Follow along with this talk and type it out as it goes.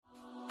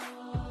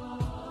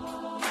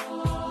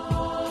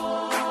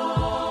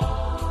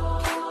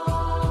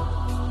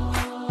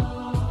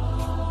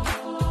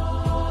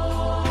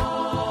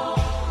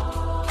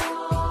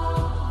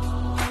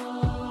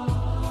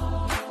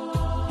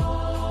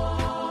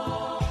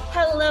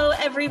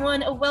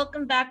everyone.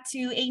 Welcome back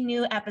to a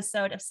new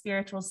episode of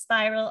Spiritual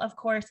Spiral. Of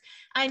course,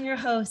 I'm your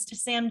host,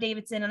 Sam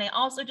Davidson, and I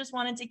also just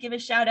wanted to give a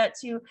shout out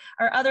to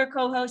our other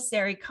co-host,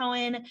 Sari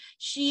Cohen.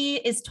 She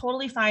is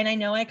totally fine. I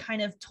know I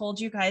kind of told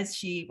you guys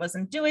she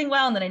wasn't doing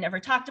well and that I never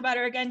talked about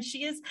her again.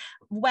 She is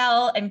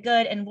well and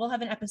good, and we'll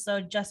have an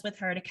episode just with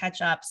her to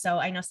catch up. So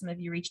I know some of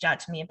you reached out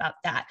to me about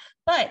that.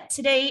 But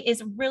today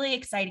is really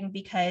exciting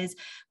because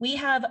we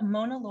have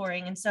Mona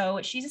Loring. And so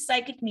she's a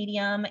psychic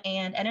medium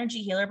and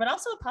energy healer, but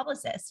also a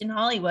publicist in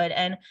Hollywood.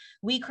 And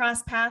we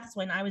crossed paths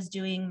when I was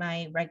doing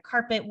my red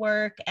carpet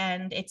work.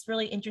 And it's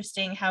really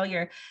interesting how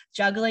you're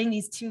juggling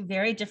these two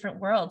very different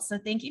worlds. So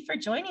thank you for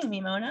joining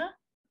me, Mona.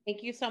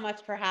 Thank you so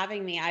much for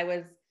having me. I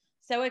was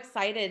so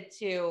excited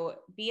to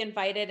be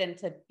invited and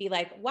to be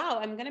like, wow,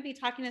 I'm going to be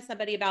talking to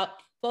somebody about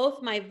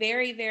both my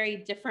very, very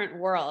different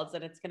worlds.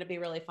 And it's going to be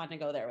really fun to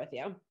go there with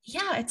you.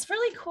 Yeah, it's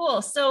really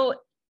cool. So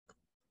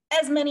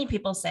as many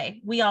people say,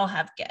 we all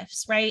have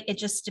gifts, right? It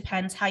just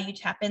depends how you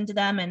tap into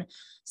them. And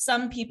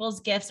some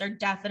people's gifts are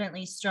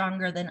definitely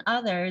stronger than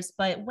others.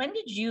 But when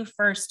did you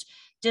first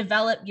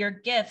develop your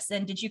gifts?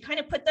 And did you kind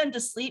of put them to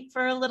sleep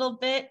for a little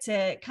bit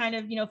to kind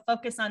of,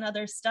 focus on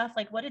other stuff?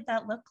 Like, what did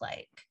that look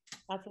like?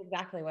 That's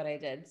exactly what I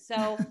did.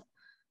 So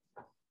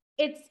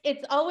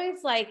it's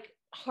always like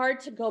hard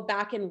to go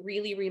back and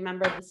really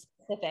remember the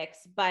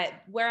specifics, but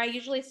where I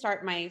usually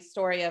start my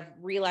story of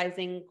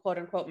realizing, quote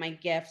unquote, my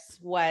gifts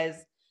was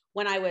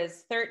when I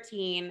was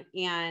 13.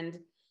 And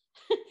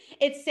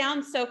it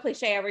sounds so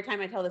cliche every time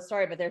I tell the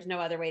story, but there's no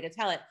other way to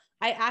tell it.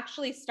 I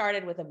actually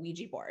started with a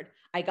Ouija board.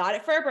 I got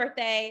it for a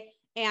birthday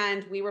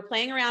and we were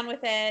playing around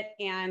with it.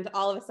 And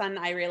all of a sudden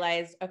I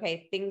realized,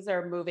 okay, things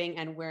are moving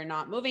and we're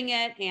not moving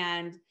it.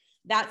 And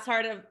that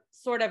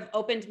sort of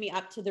opened me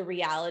up to the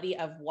reality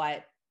of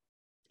what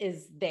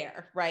is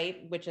there,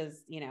 right? Which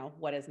is,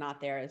 what is not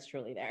there is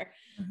truly there.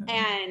 Mm-hmm.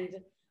 And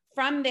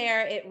from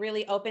there, it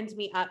really opened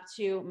me up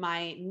to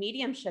my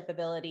mediumship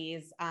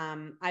abilities.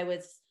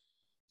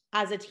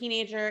 As a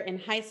teenager in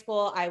high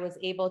school, I was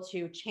able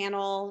to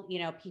channel,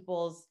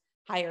 people's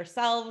higher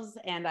selves,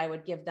 and I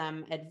would give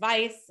them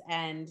advice.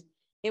 And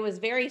it was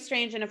very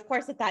strange. And of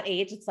course, at that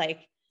age, it's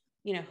like,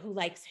 who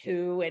likes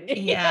who. And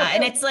yeah.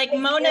 And it's like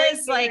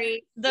Mona's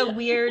like the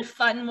weird,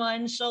 fun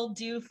one. She'll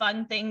do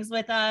fun things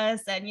with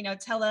us and,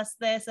 tell us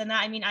this and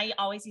that. I mean, I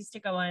always used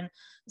to go on,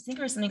 I think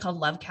there was something called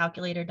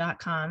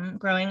lovecalculator.com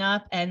growing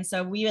up. And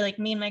so me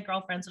and my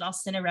girlfriends would all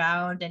sit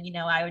around and,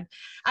 I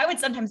would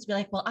sometimes be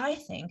like, well, I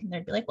think, and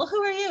they'd be like, well,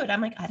 who are you? And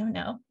I'm like, I don't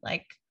know.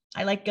 Like,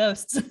 I like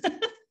ghosts.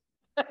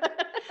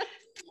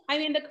 I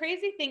mean, the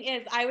crazy thing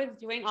is I was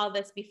doing all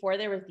this before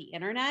there was the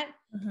internet.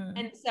 Mm-hmm.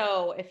 And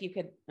so if you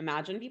could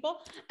imagine people.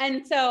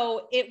 And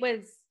so it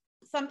was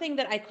something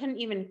that I couldn't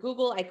even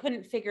Google. I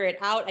couldn't figure it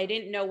out. I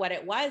didn't know what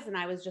it was. And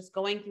I was just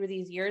going through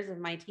these years of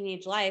my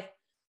teenage life,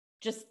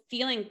 just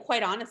feeling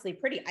quite honestly,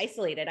 pretty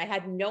isolated. I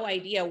had no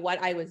idea what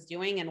I was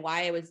doing and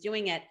why I was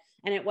doing it.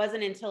 And it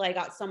wasn't until I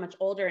got so much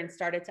older and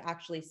started to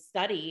actually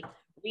study,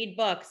 read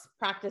books,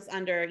 practice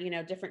under,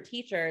 different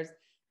teachers,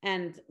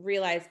 and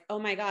realized, oh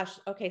my gosh,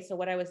 okay, so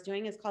what I was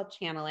doing is called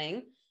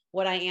channeling.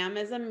 What I am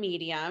is a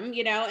medium,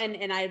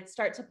 and I'd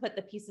start to put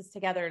the pieces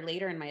together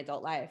later in my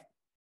adult life.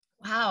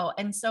 Wow.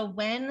 And so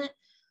when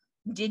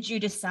did you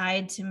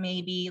decide to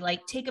maybe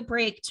like take a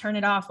break, turn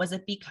it off? Was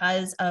it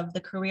because of the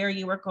career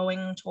you were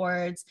going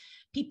towards,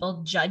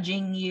 people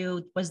judging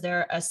you? Was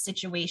there a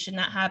situation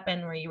that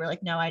happened where you were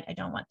like, no, I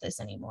don't want this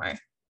anymore?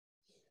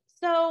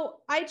 So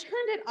I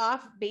turned it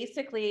off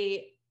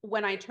basically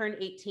when I turned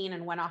 18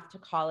 and went off to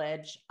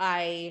college.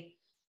 I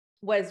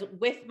was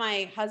with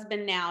my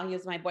husband now. He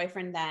was my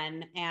boyfriend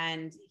then,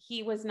 and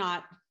he was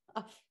not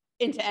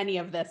into any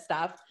of this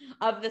stuff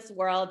of this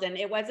world. And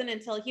it wasn't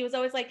until he was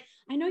always like,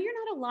 I know you're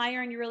not a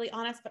liar and you're really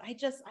honest, but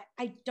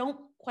I don't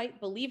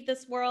quite believe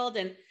this world.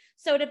 And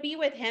so to be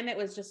with him, it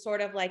was just sort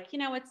of like,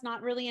 it's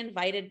not really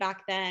invited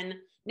back then.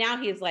 Now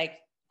he's like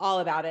all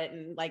about it.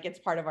 And like, it's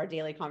part of our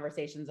daily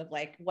conversations of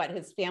like what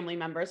his family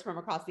members from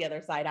across the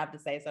other side have to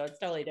say. So it's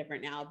totally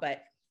different now,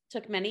 but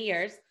took many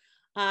years.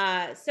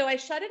 So I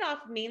shut it off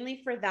mainly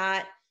for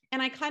that.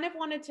 And I kind of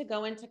wanted to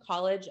go into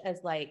college as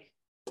like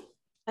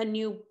a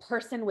new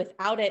person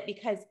without it,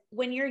 because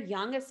when you're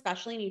young,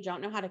 especially, and you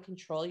don't know how to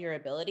control your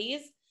abilities,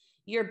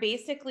 you're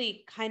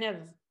basically kind of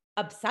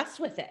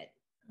obsessed with it.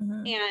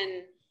 Mm-hmm.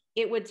 And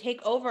it would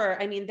take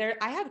over. I mean,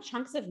 I have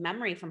chunks of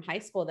memory from high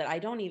school that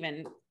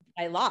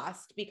I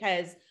lost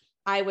because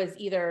I was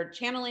either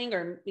channeling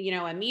or,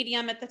 a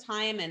medium at the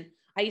time. And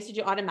I used to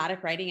do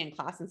automatic writing in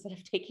class instead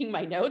of taking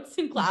my notes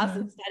in class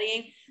mm-hmm. and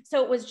studying.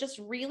 So it was just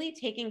really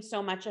taking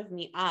so much of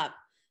me up.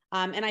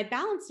 And I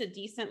balanced it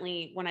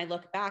decently when I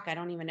look back. I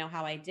don't even know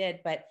how I did,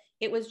 but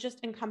it was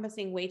just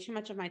encompassing way too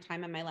much of my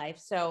time in my life.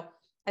 So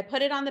I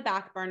put it on the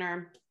back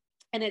burner,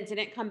 and it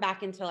didn't come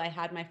back until I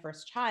had my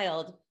first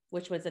child,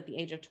 which was at the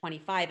age of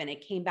 25. And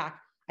it came back.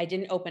 I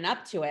didn't open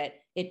up to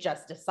it. It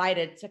just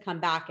decided to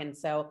come back. And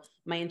so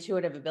my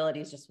intuitive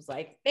abilities just was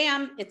like,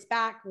 bam, it's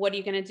back. What are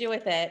you going to do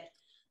with it?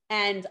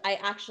 And I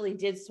actually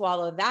did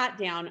swallow that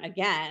down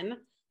again.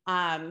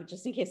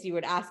 Just in case you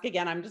would ask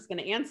again, I'm just going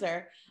to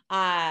answer.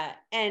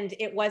 And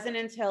it wasn't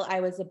until I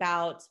was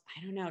about,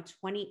 I don't know,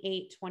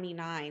 28,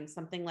 29,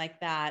 something like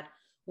that,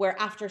 where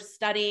after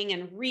studying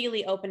and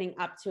really opening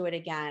up to it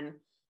again,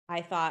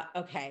 I thought,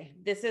 okay,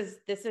 this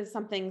is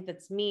something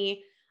that's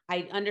me.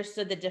 I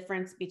understood the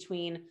difference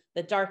between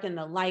the dark and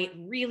the light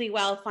really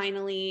well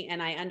finally.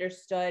 And I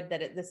understood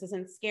that this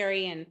isn't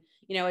scary. And,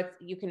 you know,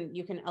 you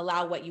can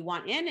allow what you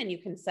want in, and you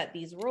can set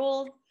these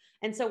rules.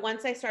 And so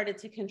once I started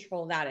to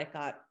control that, it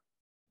got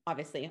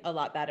obviously a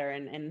lot better.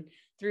 And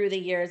through the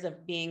years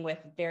of being with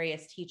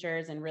various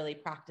teachers and really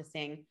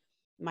practicing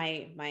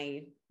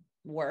my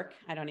work,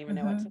 I don't even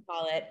know what to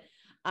call it.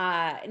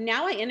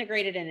 Now I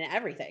integrate it into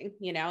everything.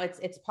 You know,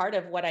 it's part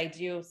of what I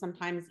do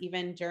sometimes,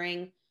 even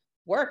during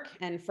work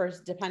and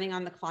first, depending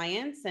on the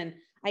clients. And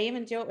I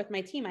even do it with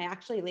my team. I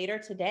actually later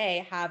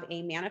today have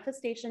a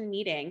manifestation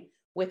meeting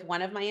with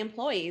one of my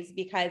employees,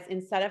 because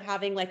instead of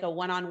having like a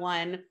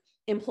one-on-one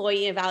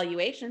employee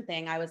evaluation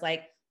thing, I was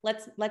like,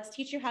 let's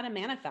teach you how to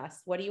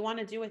manifest. What do you want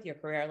to do with your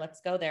career? Let's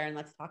go there and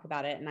let's talk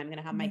about it. And I'm going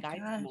to have my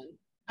guides come in.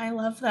 I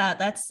love that.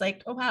 That's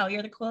like, oh, wow,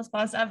 you're the coolest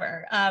boss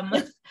ever.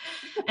 And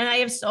I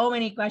have so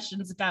many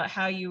questions about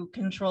how you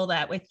control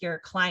that with your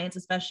clients,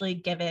 especially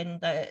given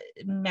the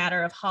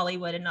matter of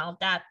Hollywood and all of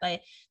that.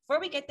 But before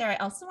we get there, I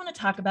also want to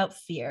talk about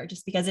fear,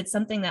 just because it's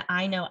something that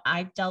I know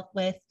I've dealt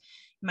with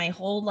my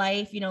whole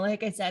life. You know,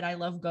 like I said, I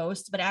love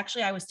ghosts, but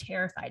actually I was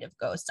terrified of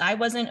ghosts. I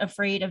wasn't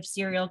afraid of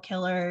serial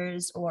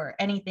killers or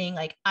anything.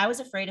 Like, I was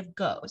afraid of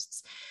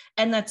ghosts.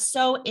 And that's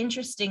so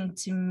interesting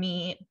to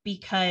me,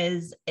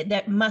 because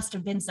that must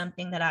have been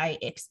something that I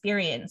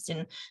experienced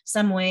in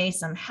some way,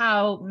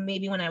 somehow.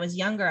 Maybe when I was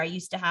younger, I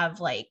used to have,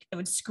 like, I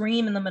would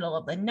scream in the middle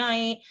of the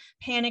night,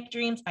 panic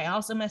dreams. I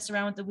also messed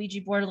around with the Ouija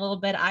board a little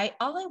bit.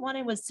 All I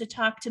wanted was to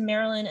talk to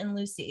Marilyn and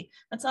Lucy.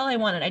 That's all I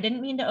wanted. I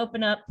didn't mean to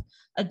open up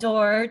a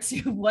door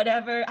to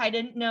whatever I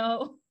didn't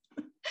know.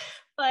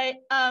 But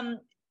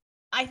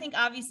I think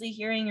obviously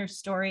hearing your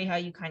story, how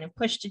you kind of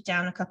pushed it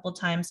down a couple of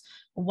times,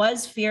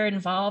 was fear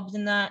involved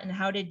in that? And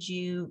how did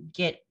you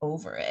get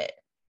over it?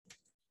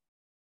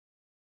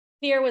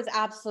 Fear was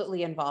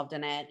absolutely involved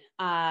in it.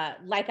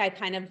 Like I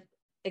kind of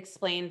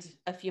explained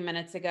a few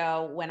minutes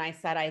ago, when I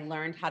said I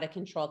learned how to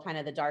control kind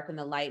of the dark and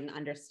the light and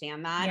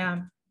understand that.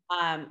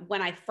 Yeah.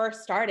 When I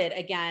first started,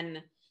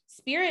 again,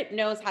 spirit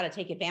knows how to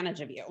take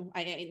advantage of you.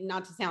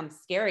 Not to sound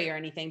scary or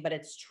anything, but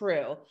it's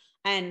true.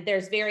 And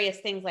there's various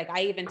things, like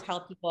I even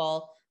tell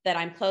people that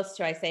I'm close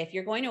to, I say, if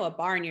you're going to a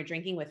bar and you're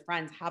drinking with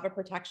friends, have a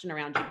protection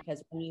around you,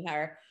 because when you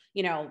are,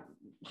 you know,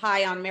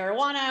 high on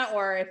marijuana,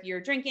 or if you're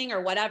drinking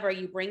or whatever,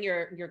 you bring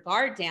your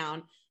guard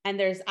down, and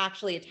there's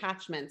actually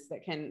attachments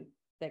that can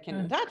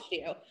attach to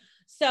you.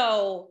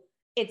 So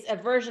it's a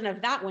version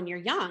of that. When you're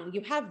young,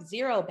 you have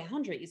zero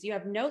boundaries. You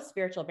have no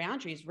spiritual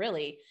boundaries,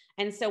 really.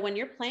 And so when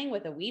you're playing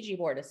with a Ouija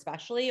board,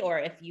 especially, or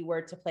if you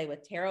were to play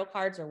with tarot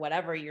cards or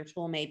whatever your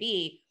tool may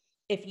be,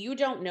 if you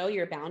don't know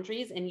your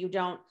boundaries and you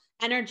don't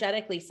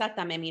energetically set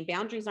them, I mean,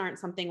 boundaries aren't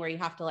something where you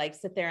have to like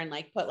sit there and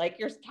like put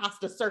like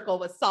cast a circle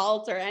with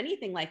salt or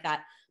anything like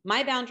that.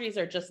 My boundaries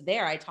are just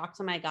there. I talk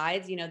to my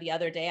guides. You know, the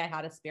other day I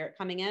had a spirit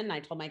coming in, and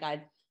I told my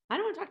guide, I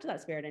don't want to talk to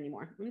that spirit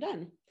anymore. I'm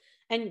done.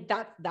 And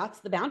that's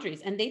the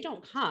boundaries, and they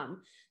don't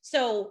come.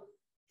 So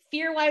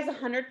fear-wise,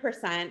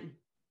 100%.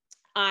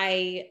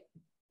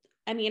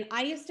 I mean,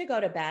 I used to go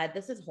to bed.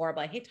 This is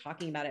horrible. I hate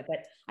talking about it,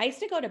 but I used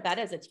to go to bed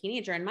as a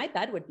teenager, and my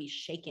bed would be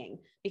shaking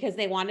because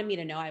they wanted me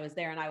to know I was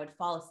there. And I would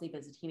fall asleep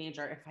as a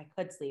teenager, if I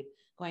could sleep,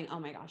 going, oh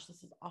my gosh,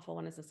 this is awful.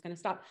 When is this going to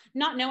stop?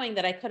 Not knowing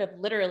that I could have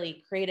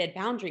literally created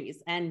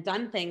boundaries and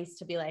done things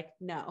to be like,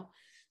 no.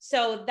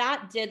 So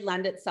that did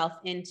lend itself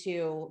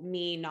into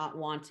me not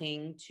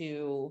wanting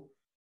to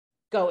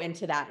go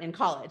into that in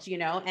college, you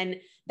know, and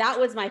that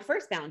was my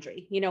first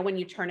boundary. You know, when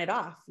you turn it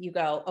off, you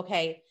go,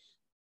 okay,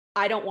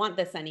 I don't want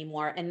this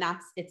anymore. And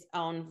that's its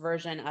own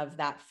version of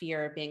that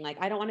fear of being like,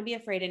 I don't want to be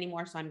afraid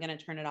anymore, so I'm going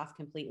to turn it off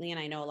completely. And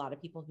I know a lot of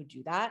people who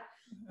do that.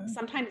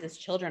 Sometimes as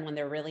children, when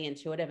they're really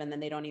intuitive, and then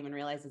they don't even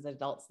realize as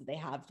adults that they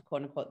have,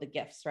 quote unquote, the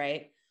gifts,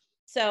 right?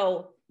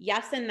 So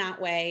yes, in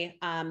that way,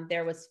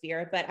 there was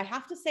fear, but I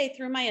have to say,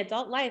 through my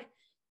adult life,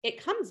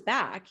 it comes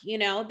back. You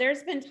know,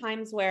 there's been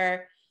times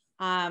where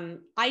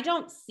I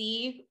don't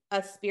see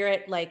a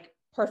spirit like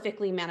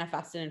perfectly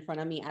manifested in front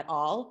of me at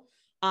all.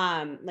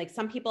 Like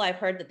some people I've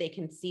heard that they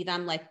can see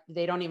them, like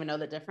they don't even know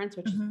the difference,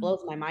 which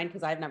blows my mind,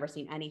 because I've never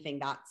seen anything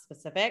that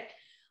specific.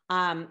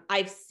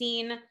 I've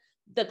seen,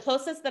 the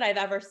closest that I've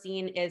ever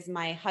seen is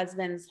my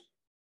husband's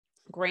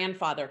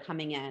grandfather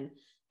coming in,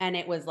 and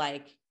it was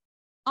like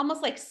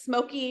almost like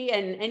smoky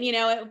and you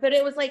know, but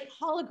it was like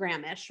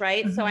hologramish,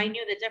 right? So I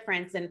knew the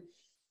difference. And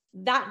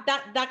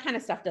that kind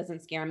of stuff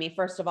doesn't scare me.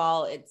 First of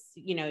all, it's,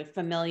 you know,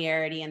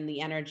 familiarity and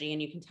the energy,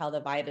 and you can tell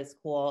the vibe is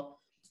cool.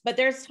 But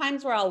there's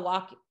times where I'll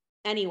walk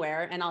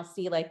anywhere and I'll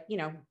see like, you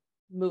know,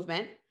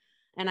 movement,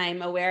 and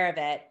I'm aware of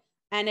it.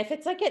 And if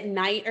it's like at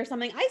night or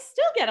something, I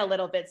still get a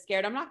little bit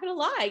scared. I'm not going to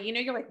lie. You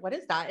know, you're like, what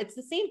is that? It's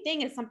the same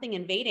thing as something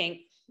invading.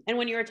 And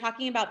when you were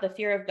talking about the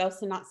fear of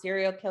ghosts and not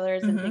serial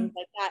killers and things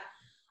like that,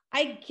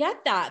 I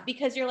get that,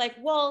 because you're like,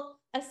 well,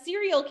 a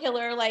serial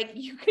killer, like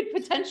you could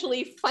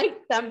potentially fight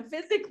them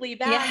physically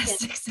back.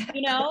 Yes, And,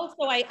 exactly.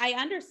 so I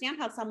understand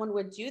how someone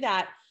would do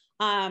that.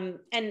 And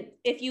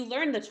if you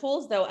learn the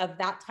tools though, of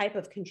that type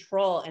of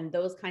control and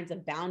those kinds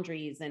of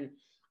boundaries, and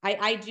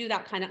I do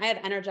that kind of, I have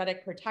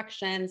energetic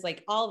protections,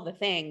 like all of the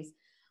things.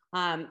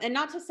 And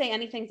not to say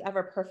anything's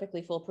ever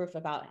perfectly foolproof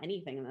about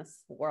anything in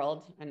this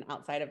world and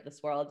outside of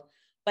this world,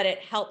 but it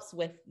helps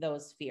with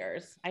those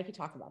fears. I could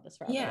talk about this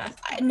forever. Yeah,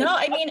 no,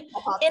 I mean,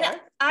 and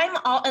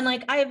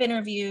I have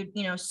interviewed,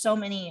 so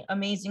many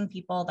amazing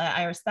people that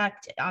I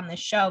respect on this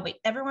show, but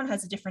everyone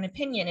has a different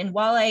opinion. And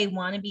while I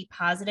want to be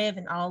positive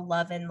and all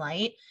love and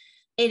light,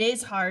 it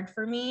is hard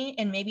for me.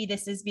 And maybe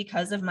this is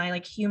because of my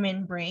like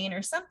human brain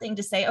or something,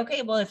 to say,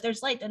 okay, well, if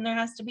there's light, then there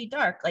has to be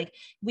dark. Like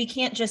we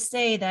can't just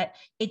say that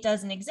it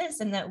doesn't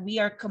exist and that we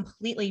are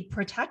completely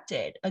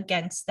protected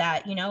against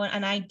that,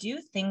 and I do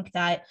think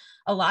that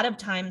a lot of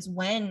times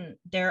when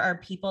there are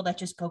people that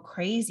just go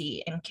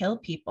crazy and kill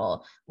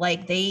people,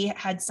 like they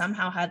had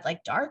somehow had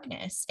like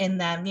darkness in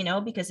them,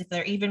 because if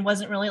there even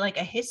wasn't really like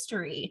a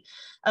history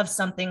of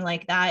something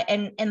like that,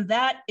 and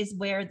that is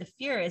where the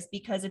fear is,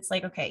 because it's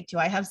like, okay, do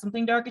I have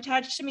something dark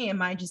attached to me?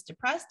 Am I just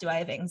depressed? Do I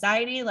have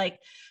anxiety? Like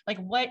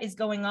what is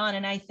going on?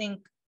 And I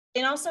think,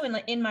 and also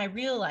in my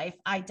real life,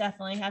 I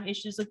definitely have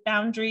issues with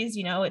boundaries.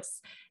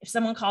 It's, if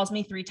someone calls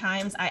me 3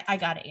 times, I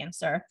got to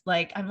answer.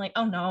 Like, I'm like,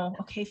 oh no,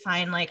 okay,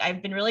 fine. Like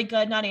I've been really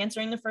good not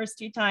answering the first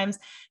 2 times.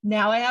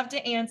 Now I have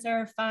to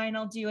answer. Fine,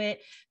 I'll do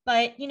it.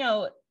 But,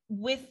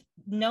 with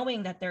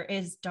knowing that there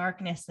is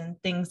darkness and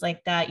things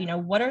like that,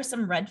 what are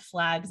some red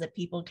flags that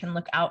people can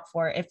look out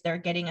for if they're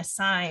getting a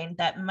sign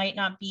that might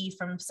not be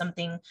from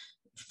something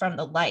from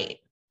the light?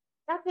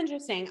 That's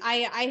interesting.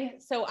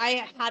 So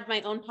I had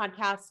my own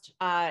podcast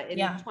in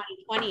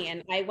 2020,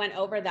 and I went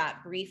over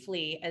that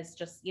briefly as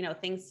just,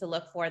 things to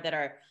look for that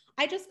are,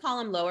 I just call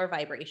them lower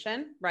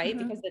vibration, right?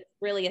 Mm-hmm. Because it's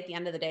really, at the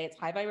end of the day, it's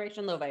high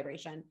vibration, low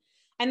vibration.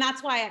 And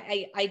that's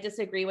why I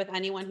disagree with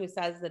anyone who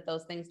says that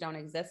those things don't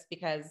exist,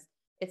 because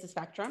it's a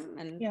spectrum,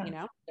 and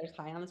there's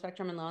high on the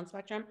spectrum and low on the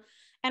spectrum.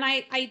 And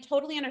I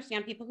totally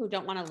understand people who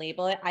don't want to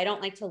label it. I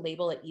don't like to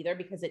label it either,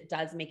 because it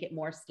does make it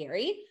more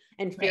scary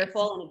and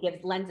fearful, and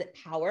it lends it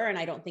power. And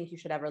I don't think you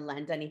should ever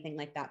lend anything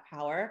like that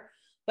power.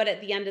 But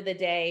at the end of the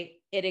day,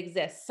 it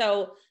exists.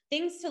 So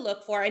things to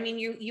look for. I mean,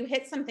 you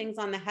hit some things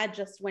on the head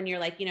just when you're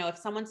like, if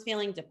someone's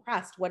feeling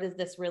depressed, what does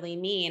this really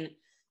mean?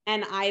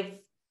 And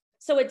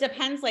so it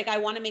depends. Like, I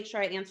want to make sure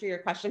I answer your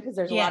question, because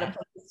there's a lot of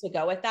places to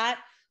go with that.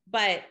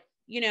 But,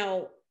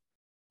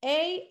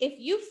 if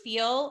you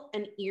feel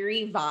an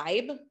eerie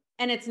vibe,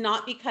 and it's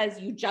not because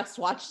you just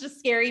watched a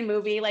scary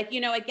movie, like,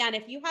 again,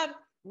 if you have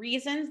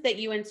reasons that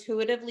you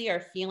intuitively are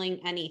feeling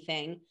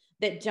anything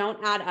that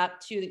don't add up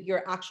to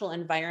your actual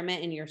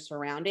environment and your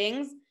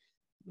surroundings,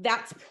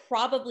 that's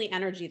probably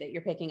energy that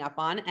you're picking up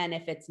on. And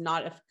if it's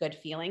not a good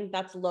feeling,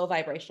 that's low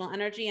vibrational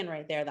energy. And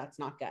right there, that's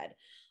not good.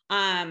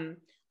 I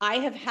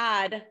have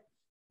had,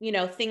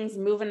 things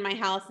move in my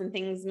house and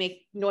things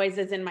make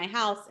noises in my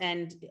house.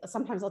 And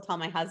sometimes I'll tell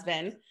my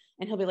husband,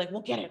 and he'll be like,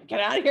 well, get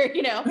out of here,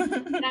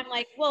 and I'm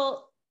like,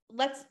 well,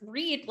 let's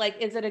read, like,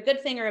 is it a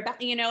good thing or a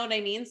bad, you know what I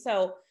mean?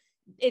 So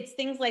it's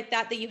things like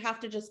that you have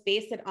to just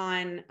base it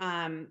on,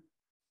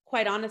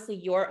 quite honestly,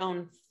 your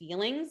own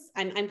feelings.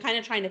 I'm kind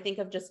of trying to think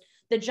of just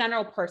the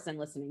general person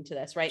listening to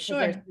this, right?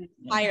 Because there's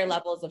higher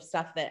levels of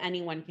stuff that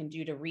anyone can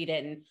do to read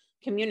it and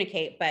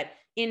communicate. But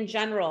in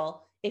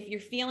general, if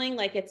you're feeling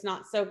like it's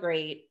not so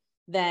great,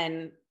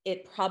 then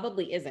it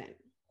probably isn't,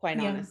 quite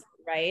honestly,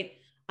 right?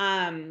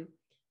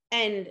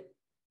 And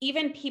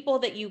even people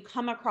that you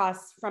come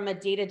across from a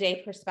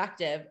day-to-day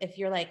perspective, if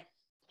you're like,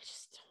 I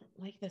just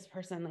don't like this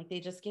person, like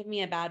they just give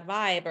me a bad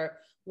vibe or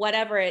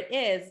whatever it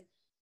is,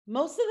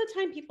 most of the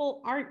time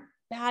people aren't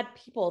bad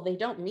people. They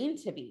don't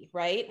mean to be,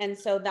 right? And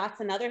so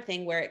that's another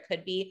thing where it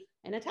could be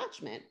an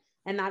attachment.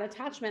 And that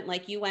attachment,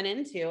 like you went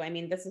into, I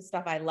mean, this is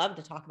stuff I love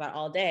to talk about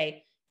all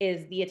day,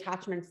 is the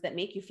attachments that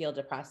make you feel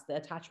depressed, the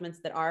attachments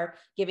that are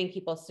giving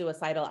people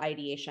suicidal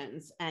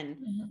ideations. And,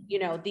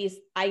 these,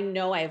 I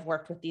know I've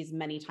worked with these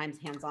many times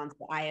hands-on,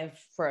 so I have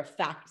for a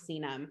fact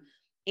seen them.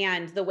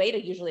 And the way to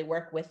usually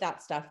work with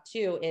that stuff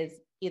too, is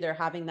either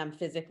having them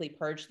physically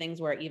purge things,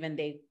 where even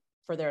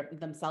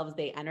themselves,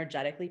 they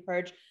energetically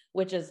purge,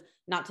 which is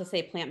not to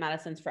say plant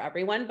medicine's for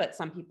everyone, but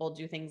some people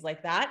do things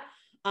like that.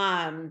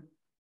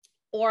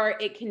 Or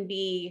it can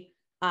be,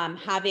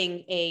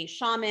 having a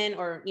shaman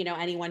or,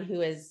 anyone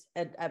who is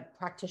a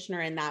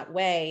practitioner in that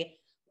way,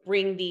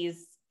 bring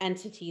these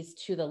entities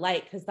to the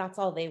light, because that's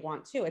all they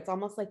want to. It's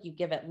almost like you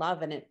give it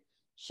love and it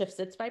shifts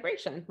its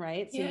vibration,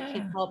 right? So you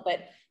can't help but,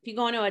 if you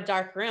go into a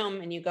dark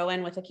room and you go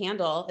in with a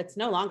candle, it's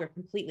no longer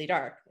completely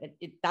dark.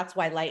 That's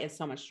why light is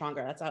so much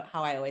stronger. That's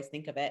how I always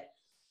think of it.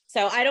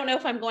 So I don't know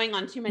if I'm going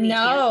on too many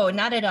tangents.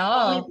 Not at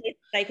all.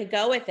 I could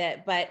go with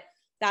it, but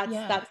that's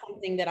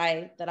something that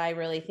I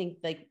really think,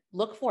 like,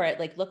 look for it,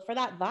 like look for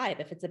that vibe.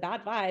 If it's a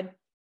bad vibe,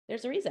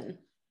 there's a reason.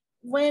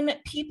 when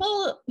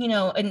people,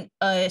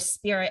 a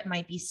spirit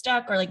might be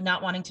stuck or like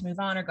not wanting to move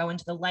on or go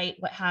into the light,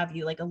 what have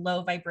you, like a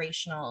low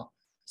vibrational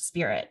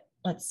spirit,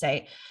 let's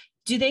say,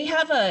 do they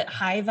have a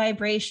high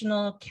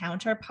vibrational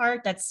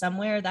counterpart that's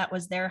somewhere that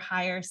was their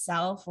higher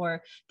self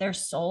or their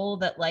soul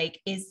that like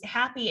is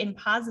happy and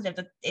positive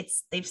that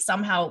they've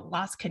somehow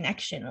lost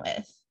connection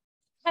with?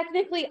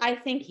 Technically, I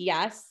think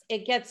yes.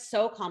 It gets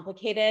so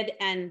complicated,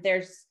 and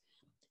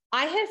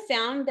I have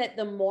found that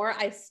the more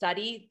I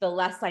study, the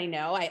less I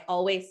know. I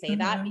always say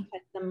that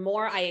because the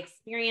more I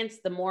experience,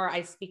 the more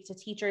I speak to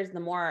teachers, the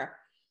more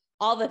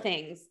all the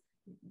things.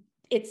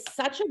 It's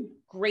such a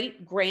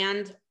great,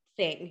 grand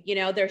thing.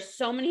 There's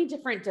so many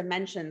different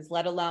dimensions,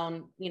 let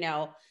alone,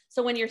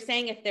 so when you're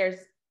saying if there's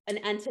an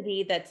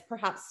entity that's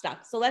perhaps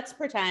stuck. So let's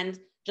pretend,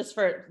 just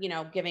for,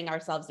 giving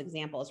ourselves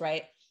examples,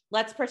 right?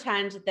 Let's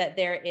pretend that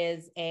there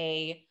is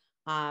a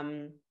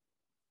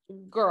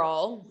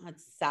girl,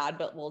 that's sad,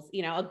 but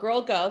a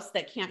girl ghost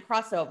that can't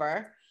cross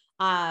over,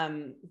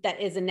 that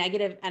is a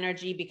negative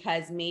energy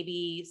because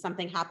maybe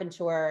something happened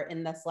to her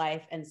in this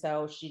life. And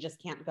so she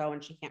just can't go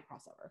and she can't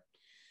cross over.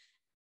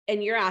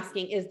 And you're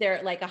asking, is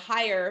there like a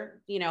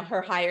higher,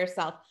 her higher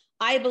self?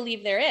 I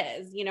believe there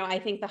is. I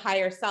think the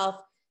higher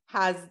self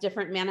has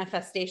different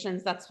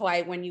manifestations. That's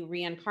why when you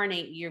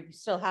reincarnate, you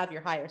still have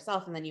your higher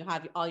self, and then you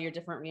have all your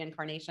different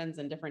reincarnations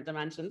and different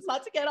dimensions.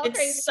 Not to get all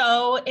crazy.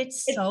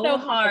 It's so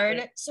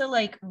hard to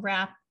like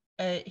wrap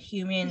a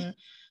human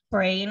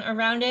brain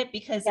around it,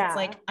 because it's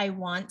like, I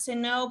want to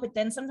know, but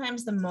then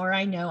sometimes the more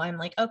I know, I'm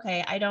like,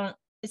 okay,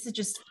 this is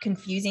just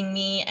confusing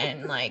me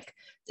and like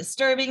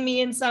disturbing me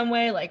in some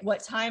way. Like,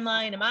 what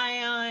timeline am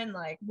I on?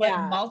 Like, what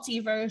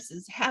multiverse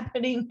is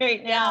happening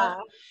right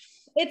now?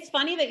 It's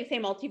funny that you say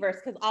multiverse,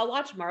 because I'll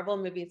watch Marvel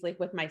movies like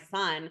with my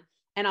son,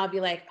 and I'll be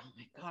like, oh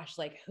my gosh,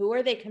 like who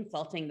are they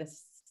consulting?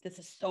 This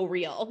is so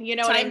real. You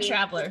know what I mean?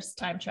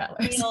 Time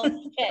travelers.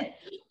 Real shit.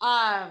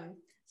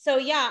 So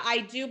yeah,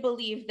 I do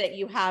believe that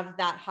you have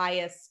that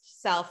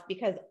highest self,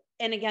 because,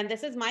 and again,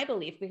 this is my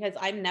belief, because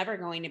I'm never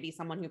going to be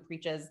someone who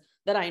preaches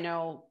that I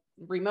know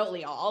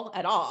remotely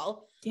at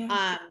all.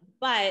 Yeah.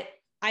 But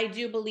I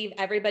do believe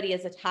everybody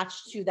is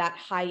attached to that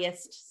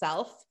highest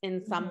self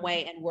in some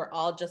way. And we're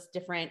all just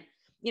different.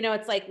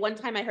 It's like one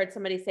time I heard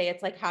somebody say,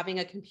 it's like having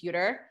a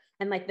computer,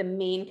 and like the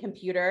main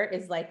computer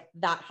is like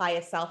that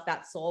highest self,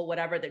 that soul,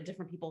 whatever, that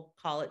different people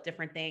call it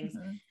different things.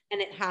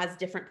 And it has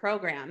different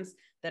programs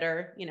that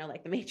are,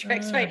 like the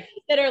Matrix, right?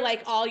 That are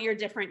like all your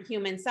different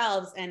human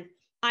selves. And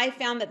I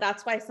found that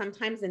that's why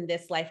sometimes in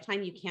this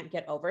lifetime, you can't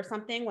get over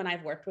something. When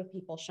I've worked with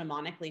people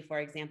shamanically, for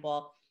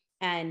example,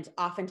 and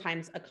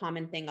oftentimes a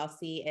common thing I'll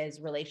see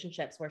is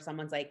relationships where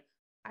someone's like,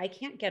 I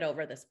can't get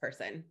over this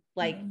person.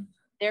 Like,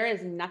 there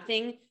is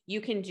nothing you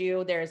can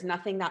do. There is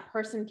nothing that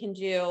person can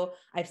do.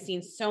 I've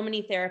seen so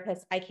many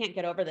therapists. I can't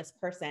get over this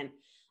person.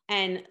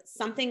 And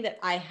something that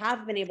I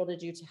have been able to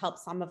do to help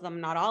some of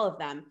them, not all of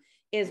them,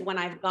 is when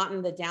I've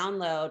gotten the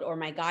download, or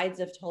my guides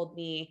have told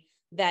me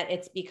that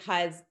it's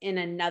because in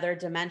another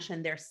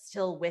dimension, they're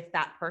still with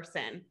that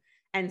person.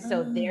 And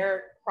so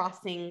they're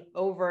crossing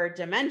over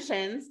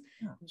dimensions.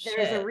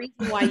 There's a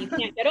reason why you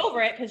can't get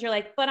over it, because you're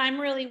like, but I'm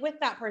really with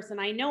that person.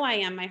 I know I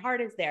am. My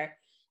heart is there.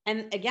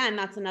 And again,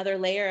 that's another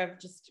layer of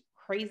just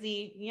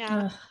crazy,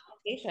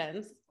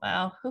 complications.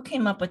 Wow. Who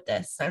came up with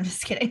this? I'm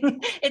just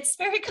kidding. It's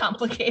very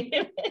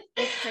complicated.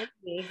 It's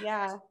crazy.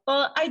 Yeah.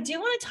 Well, I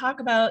do want to talk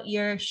about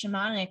your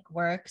shamanic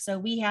work. So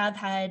we have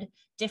had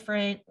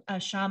different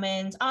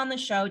shamans on the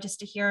show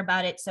just to hear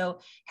about it. So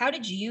how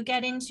did you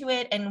get into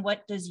it, and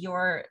what does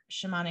your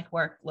shamanic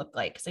work look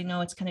like? Because I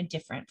know it's kind of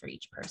different for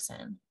each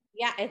person.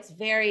 Yeah,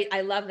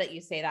 I love that you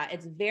say that.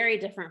 It's very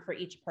different for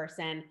each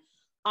person.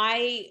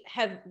 I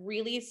have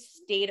really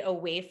stayed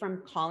away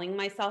from calling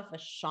myself a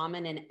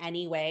shaman in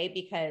any way,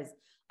 because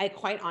I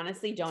quite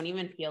honestly don't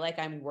even feel like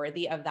I'm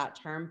worthy of that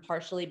term,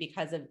 partially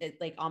because of it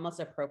like almost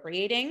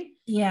appropriating.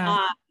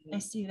 Yeah, I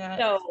see that.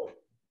 So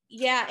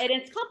yeah, and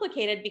it's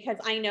complicated because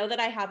I know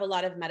that I have a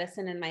lot of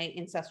medicine in my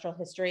ancestral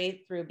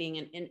history through being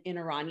an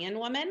Iranian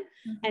woman.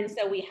 And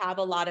so we have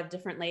a lot of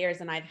different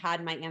layers, and I've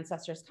had my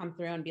ancestors come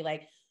through and be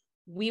like,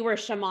 we were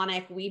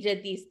shamanic. We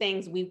did these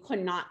things. We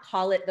could not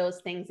call it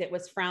those things. It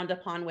was frowned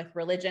upon with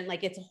religion.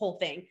 Like, it's a whole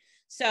thing.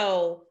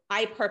 So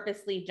I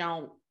purposely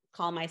don't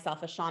call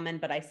myself a shaman,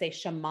 but I say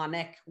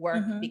shamanic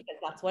work because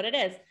that's what it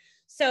is.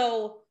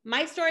 So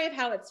my story of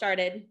how it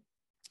started,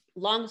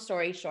 long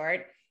story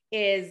short,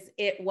 is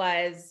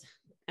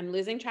I'm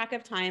losing track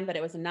of time, but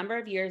it was a number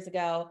of years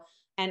ago.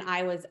 And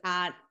I was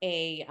at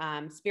a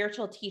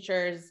spiritual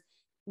teacher's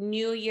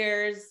New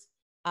Year's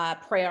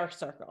prayer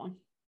circle.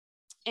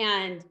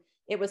 And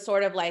it was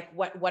sort of like,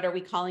 what are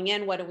we calling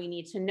in? What do we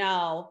need to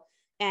know?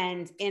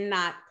 And in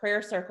that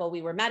prayer circle,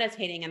 we were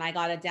meditating, and I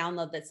got a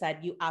download that said,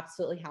 you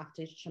absolutely have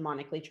to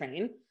shamanically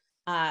train.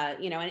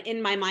 And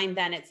in my mind,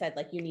 then it said,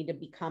 like, you need to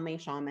become a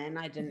shaman.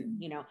 I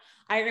didn't,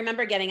 I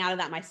remember getting out of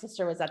that. My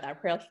sister was at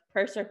that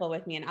prayer circle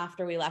with me. And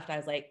after we left, I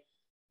was like,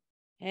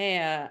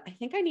 hey, I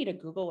think I need to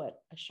Google what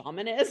a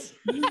shaman is.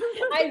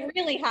 I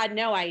really had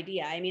no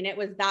idea. I mean, it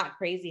was that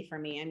crazy for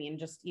me. I mean,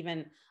 just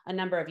even a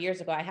number of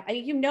years ago,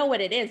 you know what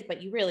it is,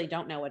 but you really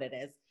don't know what it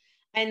is.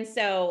 And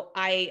so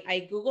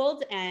I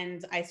Googled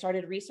and I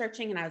started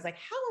researching, and I was like,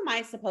 how am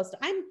I supposed to,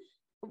 I'm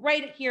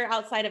right here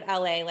outside of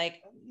LA.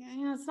 Like,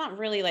 yeah, it's not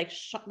really like,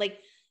 like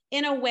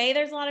in a way,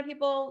 there's a lot of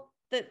people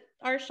that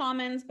are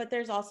shamans, but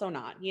there's also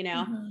not, you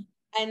know? Mm-hmm.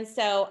 And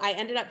so I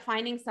ended up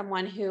finding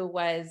someone who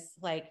was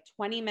like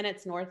 20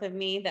 minutes north of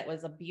me that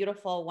was a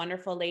beautiful,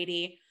 wonderful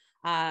lady.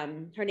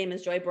 Her name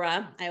is Joy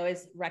Bra. I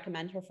always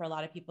recommend her for a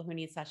lot of people who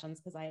need sessions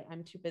because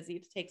I'm too busy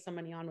to take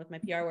somebody on with my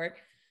PR work.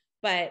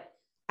 But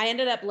I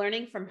ended up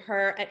learning from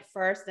her at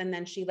first, and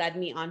then she led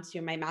me on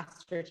to my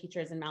master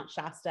teachers in Mount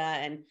Shasta.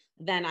 And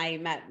then I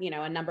met, you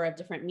know, a number of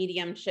different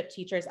mediumship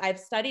teachers. I've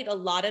studied a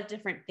lot of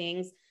different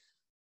things,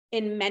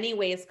 in many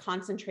ways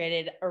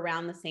concentrated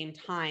around the same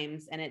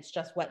times. And it's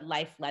just what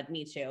life led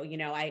me to. You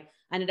know, I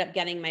ended up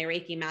getting my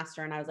Reiki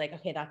master, and I was like,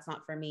 okay, that's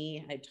not for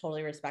me. I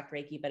totally respect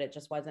Reiki, but it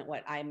just wasn't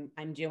what I'm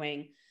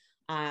doing.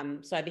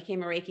 So I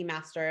became a Reiki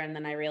master, and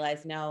then I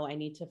realized, no, I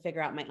need to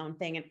figure out my own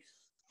thing. And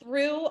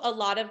through a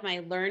lot of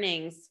my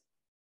learnings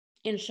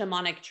in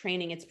shamanic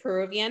training, it's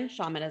Peruvian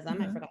shamanism.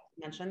 Mm-hmm. I forgot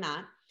to mention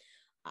that.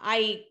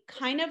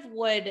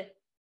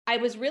 I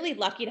was really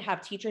lucky to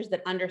have teachers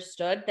that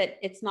understood that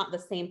it's not the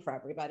same for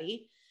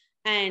everybody.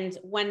 And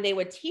when they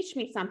would teach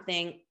me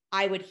something,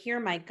 I would hear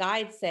my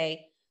guide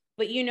say,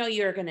 but you know,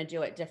 you're going to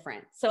do it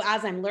different. So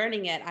as I'm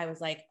learning it, I was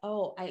like,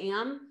 oh, I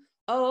am.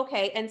 Oh,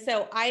 okay. And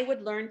so I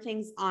would learn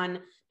things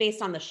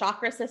based on the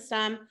chakra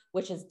system,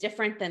 which is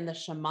different than the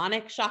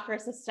shamanic chakra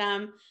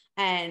system.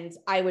 And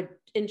I would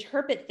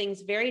interpret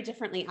things very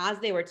differently as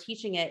they were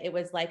teaching it. It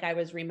was like I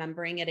was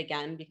remembering it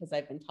again because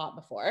I've been taught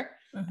before.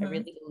 Mm-hmm. I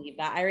really believe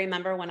that. I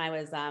remember when I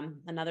was,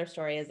 another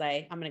story is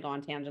I'm going to go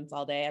on tangents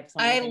all day. I have so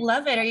I many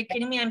love it. Are you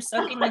kidding me? I'm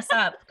soaking this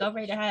up. Go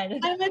right ahead.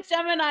 I'm a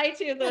Gemini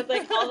too. So it's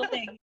like all the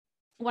things.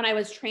 When I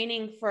was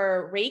training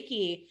for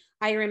Reiki,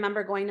 I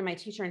remember going to my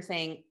teacher and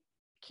saying,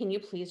 can you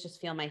please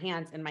just feel my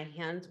hands? And my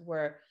hands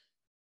were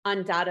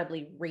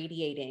undoubtedly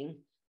radiating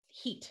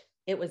heat.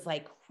 It was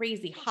like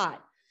crazy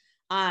hot.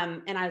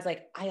 And I was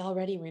like, I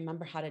already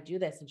remember how to do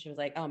this. And she was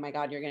like, oh my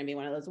God, you're going to be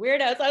one of those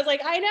weirdos. I was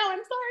like, I know,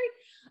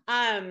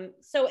 I'm sorry.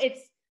 So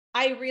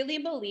I really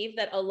believe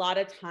that a lot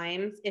of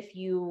times if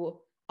you've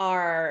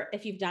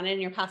done it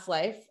in your past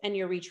life and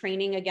you're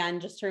retraining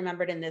again, just to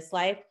remember it in this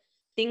life,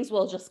 things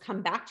will just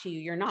come back to you.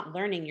 You're not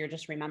learning, you're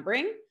just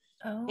remembering.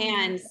 Oh,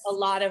 and yes. A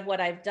lot of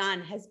what I've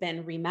done has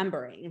been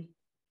remembering.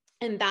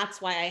 And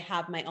that's why I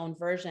have my own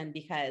version,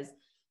 because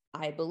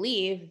I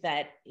believe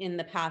that in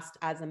the past,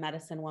 as a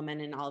medicine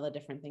woman and all the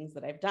different things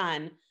that I've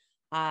done,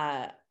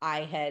 I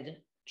had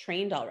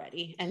trained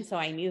already. And so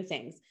I knew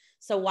things.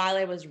 So while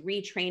I was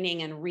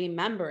retraining and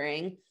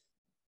remembering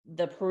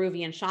the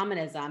Peruvian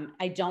shamanism,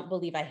 I don't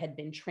believe I had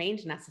been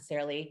trained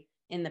necessarily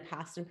in the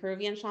past in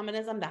Peruvian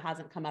shamanism. That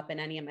hasn't come up in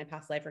any of my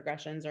past life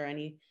regressions, or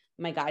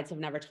my guides have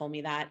never told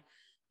me that.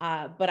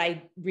 But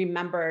I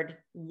remembered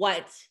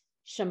what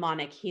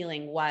shamanic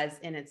healing was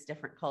in its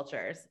different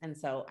cultures. And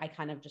so I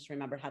kind of just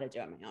remembered how to do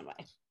it my own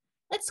way.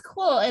 That's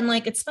cool. And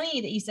like, it's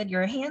funny that you said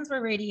your hands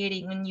were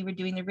radiating when you were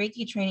doing the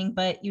Reiki training,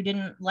 but you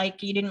didn't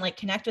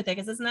connect with it.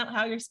 Cause isn't that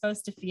how you're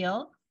supposed to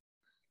feel?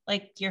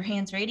 Like your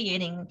hands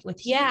radiating with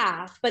heat?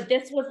 Yeah. But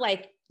this was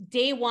like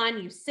day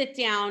one, you sit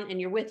down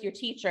and you're with your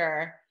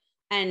teacher,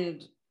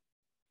 and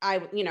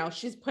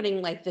she's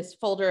putting like this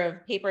folder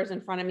of papers in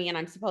front of me, and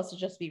I'm supposed to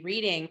just be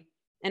reading.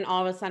 And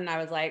all of a sudden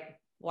I was like,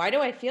 why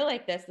do I feel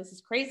like this? This is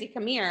crazy.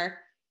 Come here.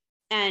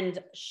 And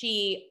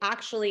she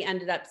actually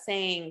ended up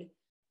saying,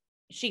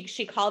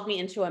 she called me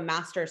into a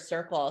master's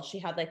circle. She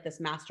had like this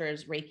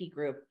master's Reiki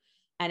group,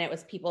 and it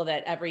was people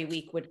that every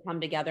week would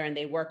come together and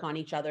they work on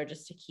each other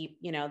just to keep,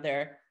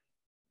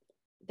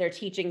 their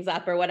teachings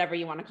up, or whatever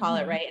you want to call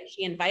it. Right. And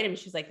she invited me.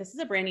 She's like, this is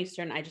a brand new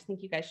student. I just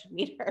think you guys should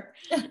meet her.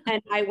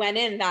 And I went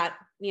in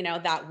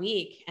that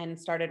week and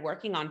started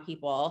working on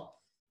people.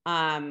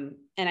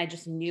 And I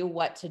just knew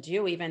what to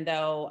do, even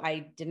though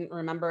I didn't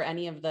remember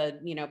any of the,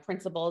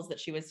 principles that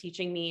she was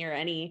teaching me, or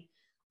any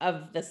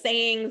of the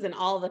sayings and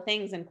all the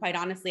things. And quite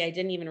honestly, I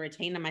didn't even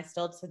retain them. I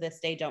still to this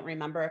day don't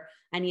remember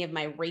any of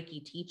my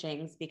Reiki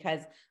teachings,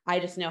 because I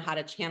just know how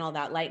to channel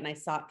that light, and I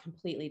saw it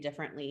completely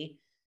differently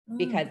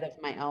because of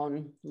my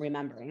own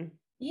remembering.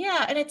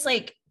 Yeah. And it's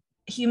like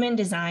human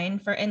design,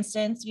 for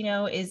instance,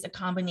 is a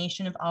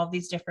combination of all of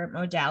these different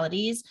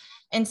modalities.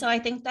 And so I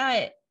think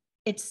that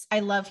I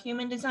love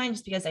human design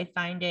just because I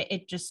find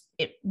it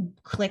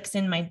clicks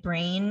in my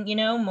brain,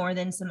 more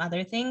than some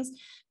other things.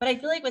 But I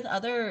feel like with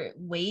other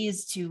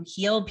ways to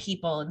heal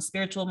people and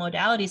spiritual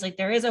modalities, like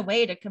there is a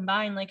way to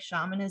combine like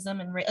shamanism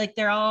and like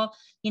they're all,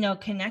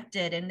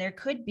 connected, and there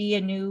could be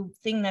a new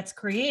thing that's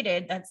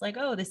created that's like,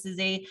 oh, this is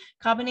a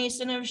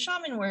combination of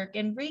shaman work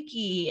and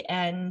Reiki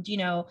and,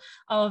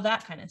 all of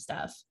that kind of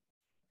stuff.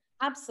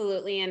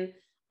 Absolutely. And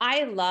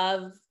I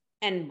love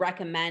and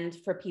recommend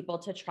for people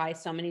to try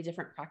so many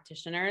different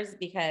practitioners,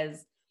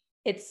 because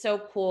it's so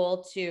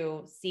cool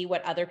to see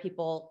what other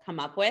people come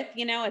up with.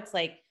 It's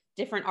like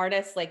different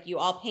artists, like you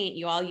all paint,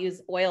 you all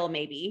use oil,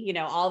 maybe,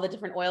 all the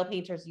different oil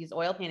painters use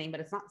oil painting, but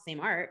it's not the same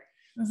art.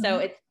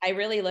 So I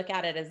really look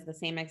at it as the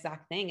same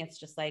exact thing. It's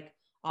just like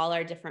all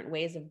our different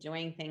ways of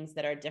doing things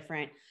that are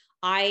different.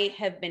 I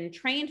have been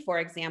trained, for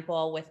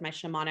example, with my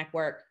shamanic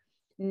work,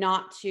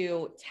 not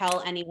to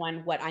tell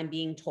anyone what I'm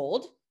being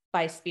told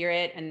by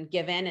spirit and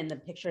given, and the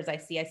pictures I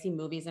see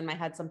movies in my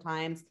head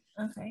sometimes.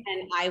 Okay.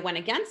 And I went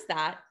against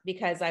that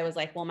because I was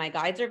like, well, my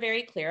guides are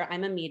very clear.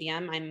 I'm a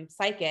medium, I'm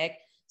psychic.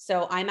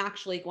 So I'm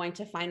actually going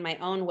to find my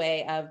own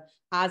way of,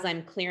 as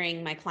I'm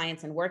clearing my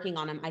clients and working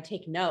on them, I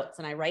take notes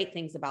and I write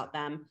things about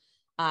them.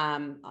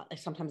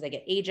 Sometimes I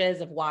get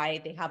ages of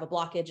why they have a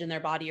blockage in their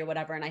body or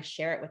whatever, and I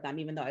share it with them,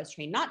 even though I was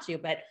trained not to.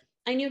 But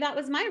I knew that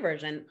was my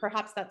version.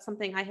 Perhaps that's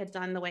something I had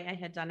done the way I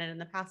had done it in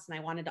the past, and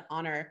I wanted to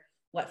honor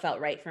what felt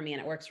right for me,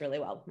 and it works really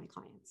well with my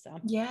clients. So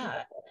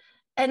yeah.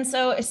 And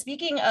so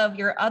speaking of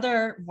your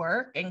other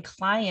work and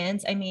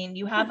clients, I mean,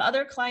 you have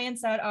other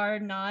clients that are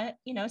not,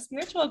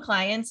 spiritual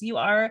clients. You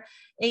are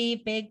a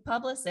big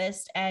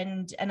publicist,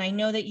 and I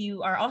know that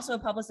you are also a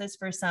publicist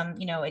for some,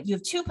 you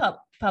have two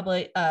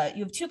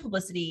you have two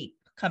publicity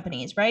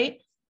companies,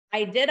 right?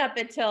 I did up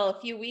until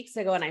a few weeks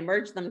ago, and I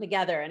merged them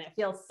together, and it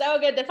feels so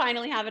good to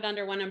finally have it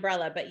under one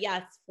umbrella. But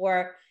yes,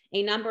 for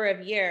a number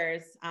of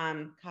years,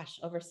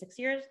 over 6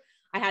 years,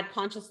 I had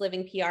Conscious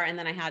Living PR, and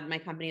then I had my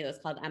company that was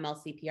called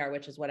MLC PR,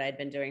 which is what I'd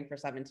been doing for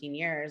 17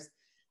 years.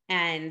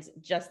 And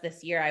just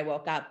this year I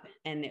woke up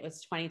and it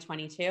was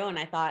 2022. And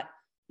I thought,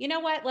 you know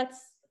what, let's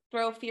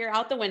throw fear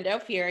out the window.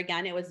 Fear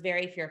again. It was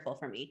very fearful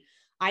for me.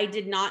 I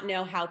did not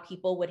know how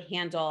people would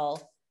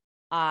handle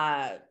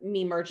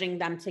me merging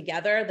them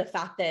together. The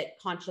fact that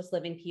Conscious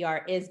Living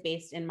PR is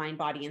based in mind,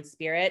 body, and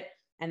spirit,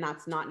 and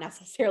that's not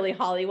necessarily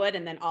Hollywood.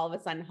 And then all of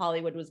a sudden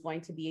Hollywood was going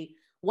to be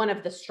one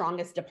of the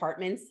strongest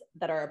departments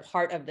that are a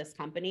part of this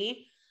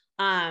company.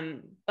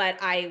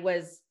 But I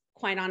was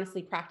quite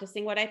honestly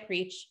practicing what I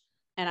preach,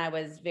 and I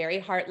was very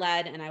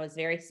heart-led and I was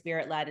very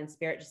spirit-led, and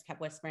spirit just kept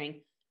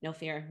whispering, no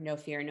fear, no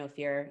fear, no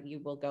fear. You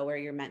will go where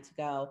you're meant to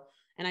go.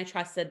 And I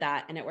trusted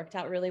that, and it worked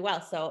out really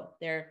well. So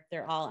they're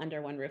all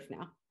under one roof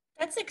now.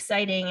 That's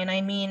exciting. And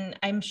I mean,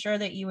 I'm sure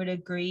that you would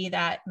agree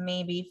that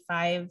maybe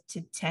 5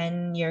 to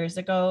 10 years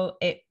ago,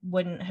 it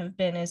wouldn't have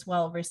been as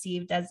well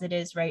received as it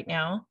is right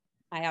now.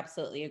 I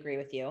absolutely agree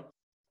with you.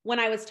 When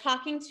I was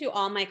talking to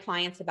all my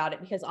clients about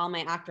it, because all my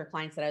actor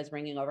clients that I was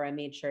bringing over, I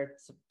made sure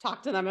to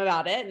talk to them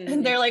about it.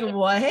 And they're like,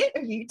 what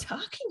are you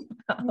talking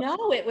about?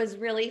 No, it was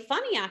really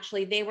funny,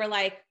 actually. They were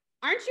like,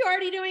 aren't you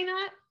already doing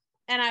that?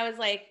 And I was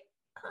like,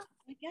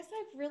 I guess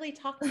I've really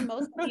talked to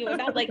most of you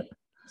about, like,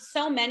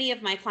 so many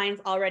of my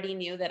clients already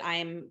knew that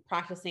I'm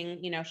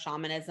practicing,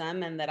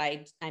 shamanism, and that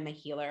I'm a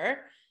healer.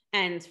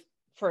 And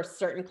for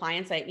certain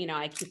clients, I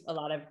keep a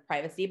lot of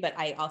privacy, but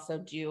I also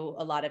do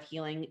a lot of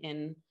healing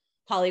in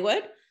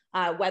Hollywood,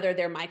 whether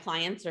they're my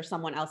clients or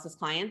someone else's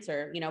clients,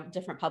 or,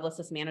 different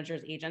publicists,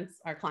 managers, agents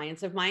are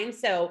clients of mine.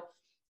 So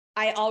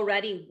I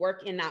already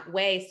work in that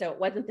way. So it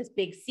wasn't this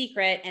big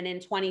secret. And in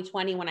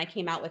 2020, when I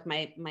came out with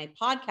my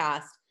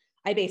podcast,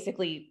 I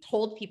basically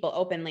told people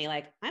openly,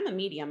 like, I'm a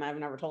medium. I've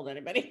never told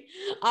anybody.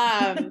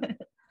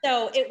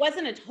 So it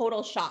wasn't a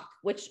total shock,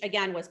 which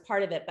again was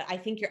part of it. But I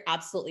think you're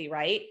absolutely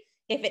right.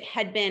 If it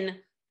had been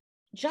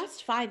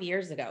just 5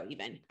 years ago,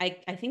 even, I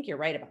think you're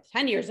right about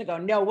 10 years ago.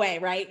 No way,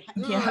 right?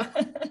 Yeah.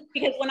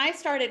 Because when I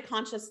started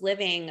Conscious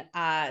Living,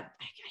 I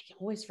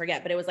always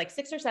forget, but it was like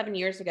 6 or 7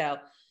 years ago.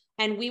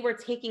 And we were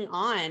taking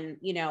on,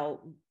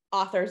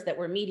 authors that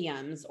were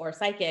mediums or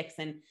psychics.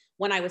 And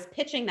when I was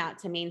pitching that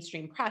to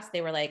mainstream press,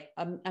 they were like,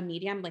 a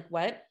medium? Like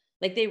what?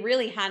 Like they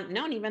really hadn't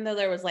known, even though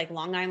there was like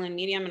Long Island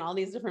Medium and all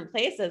these different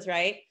places,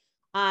 right?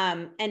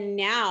 And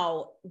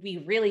now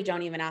we really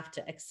don't even have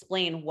to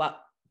explain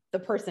what the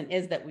person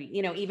is that we,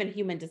 even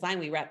human design,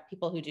 we rep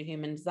people who do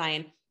human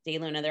design. Day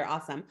Luna, they're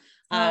awesome.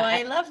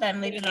 I love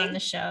them. They've been on the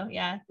show.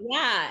 Yeah.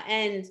 Yeah.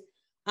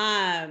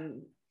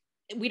 And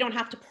we don't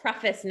have to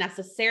preface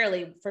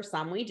necessarily, for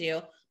some we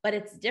do, but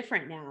it's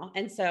different now.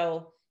 And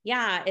so,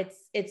 yeah,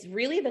 it's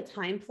really the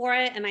time for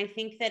it. And I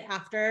think that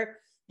after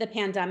the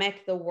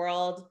pandemic, the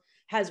world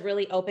has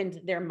really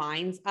opened their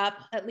minds up.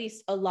 At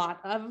least a lot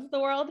of the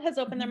world has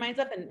opened their minds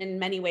up. And in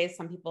many ways,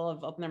 some people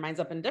have opened their minds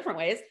up in different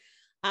ways.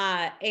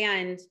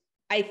 And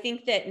I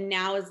think that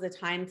now is the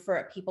time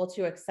for people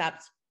to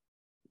accept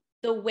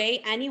the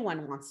way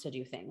anyone wants to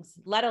do things,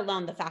 let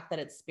alone the fact that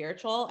it's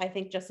spiritual. I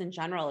think just in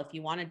general, if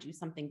you want to do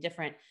something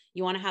different,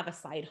 you want to have a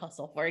side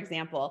hustle, for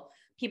example,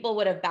 people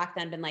would have back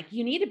then been like,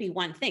 you need to be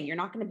one thing. You're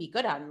not going to be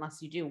good at it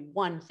unless you do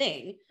one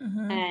thing.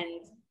 Mm-hmm.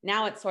 And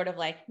now it's sort of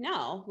like,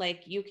 no,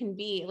 like you can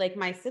be like,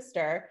 my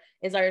sister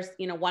is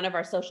one of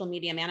our social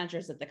media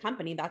managers at the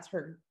company. That's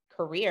her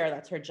career.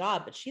 That's her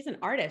job, but she's an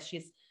artist.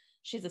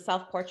 She's a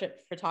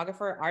self-portrait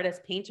photographer,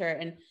 artist, painter.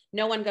 And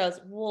no one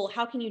goes, well,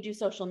 how can you do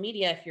social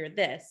media if you're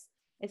this?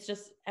 It's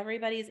just,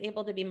 everybody's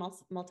able to be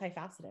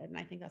multifaceted. And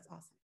I think that's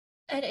awesome.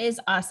 It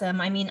is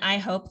awesome. I mean, I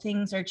hope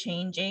things are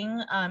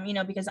changing,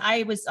 because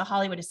I was a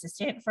Hollywood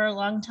assistant for a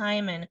long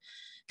time and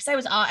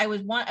because I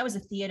was a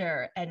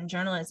theater and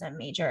journalism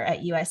major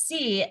at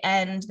USC.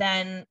 And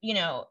then, you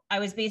know, I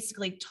was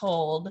basically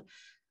told,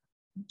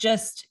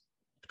 just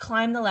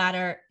climb the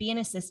ladder, be an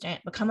assistant,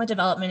 become a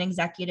development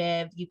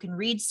executive. You can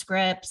read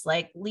scripts,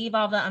 like leave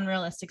all the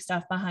unrealistic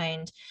stuff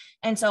behind.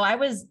 And so I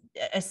was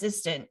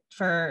assistant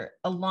for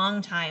a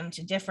long time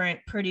to different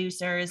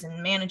producers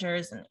and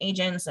managers and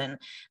agents. And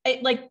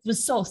it like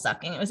was soul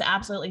sucking. It was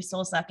absolutely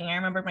soul sucking. I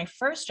remember my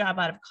first job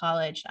out of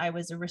college, I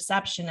was a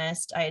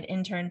receptionist. I had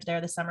interned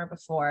there the summer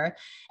before,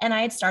 and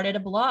I had started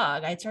a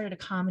blog. I had started a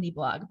comedy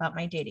blog about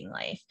my dating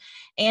life.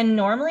 And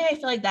normally I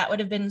feel like that would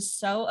have been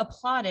so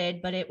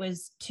applauded, but it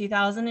was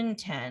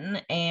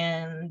 2010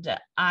 and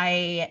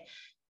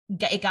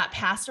it got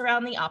passed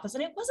around the office,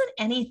 and it wasn't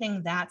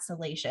anything that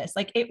salacious.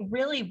 Like it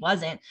really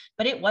wasn't,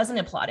 but it wasn't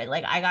applauded.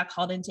 Like I got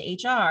called into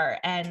HR.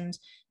 And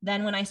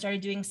then when I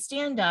started doing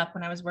stand-up,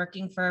 when I was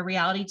working for a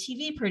reality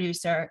TV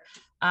producer,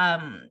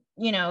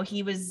 you know,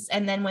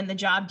 and then when the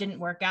job didn't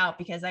work out,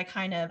 because I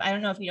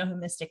don't know if you know who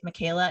Mystic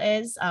Michaela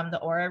is, the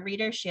aura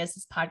reader. She has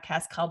this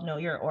podcast called Know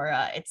Your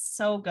Aura. It's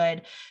so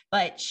good,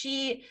 but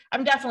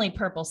I'm definitely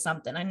purple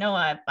something. I know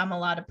I'm a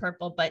lot of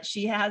purple, but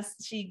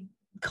she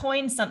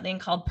coined something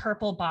called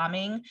purple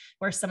bombing,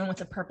 where someone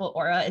with a purple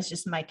aura is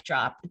just mic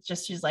drop. It's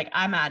just, she's like,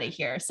 I'm out of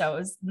here. So it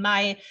was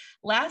my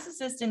last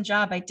assistant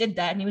job. I did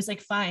that. And he was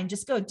like, fine,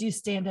 just go do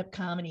stand-up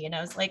comedy. And I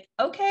was like,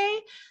 okay.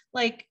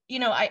 Like, you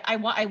know,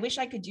 I wish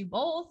I could do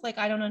both. Like,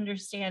 I don't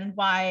understand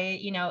why,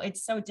 you know,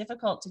 it's so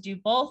difficult to do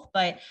both,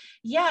 but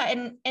yeah.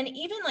 And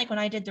even like when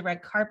I did the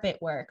red carpet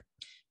work,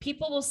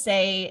 people will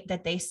say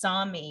that they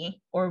saw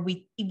me, or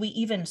we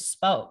even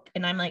spoke.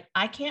 And I'm like,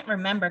 I can't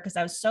remember because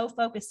I was so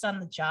focused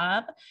on the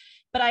job,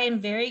 but I am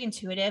very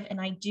intuitive.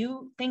 And I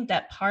do think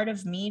that part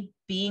of me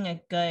being a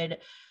good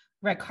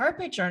red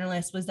carpet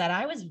journalist was that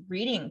I was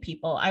reading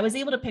people. I was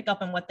able to pick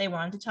up on what they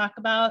wanted to talk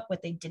about,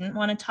 what they didn't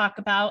want to talk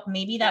about,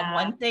 maybe that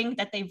one thing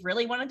that they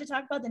really wanted to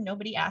talk about that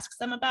nobody asks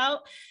them about.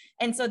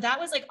 And so that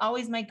was like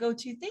always my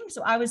go-to thing.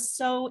 So I was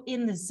so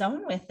in the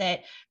zone with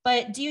it.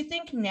 But do you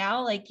think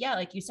now, like, yeah,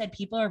 like you said,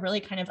 people are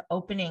really kind of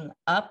opening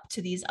up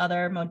to these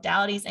other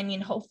modalities? I mean,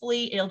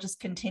 hopefully it'll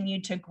just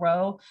continue to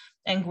grow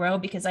and grow,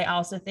 because I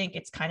also think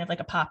it's kind of like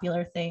a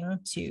popular thing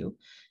to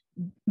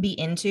be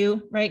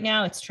into right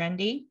now. It's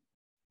trendy.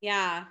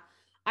 Yeah.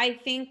 I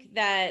think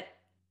that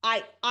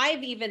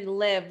I've even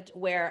lived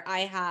where I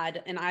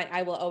had, and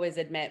I will always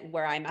admit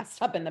where I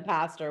messed up in the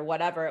past or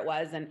whatever it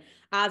was. And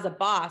as a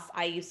boss,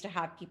 I used to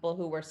have people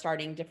who were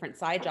starting different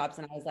side jobs.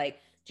 And I was like,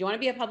 do you want to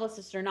be a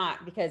publicist or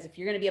not? Because if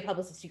you're going to be a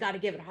publicist, you got to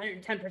give it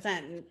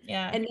 110%.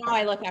 And now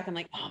I look back, I'm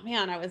like, oh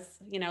man, I was,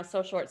 you know,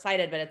 so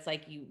short-sighted, but it's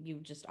like, you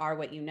just are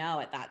what you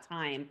know at that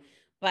time.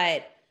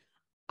 But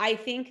I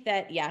think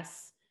that,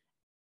 yes,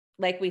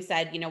 like we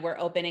said, you know, we're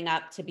opening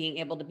up to being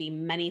able to be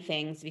many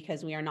things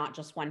because we are not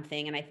just one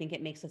thing. And I think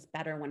it makes us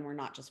better when we're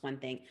not just one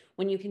thing.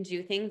 When you can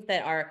do things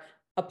that are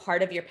a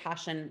part of your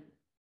passion,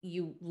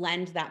 you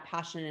lend that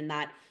passion and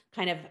that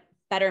kind of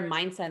better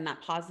mindset and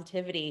that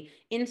positivity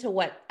into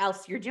what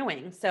else you're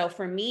doing. So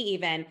for me,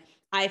 even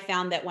I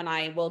found that when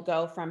I will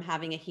go from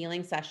having a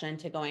healing session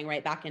to going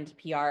right back into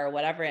PR or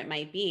whatever it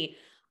might be,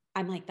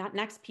 I'm like, that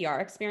next PR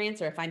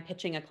experience, or if I'm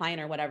pitching a client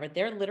or whatever,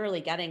 they're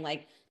literally getting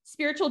like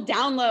spiritual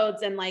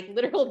downloads and like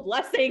literal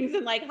blessings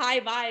and like high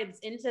vibes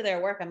into their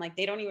work. I'm like,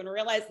 they don't even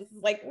realize this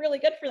is like really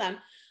good for them.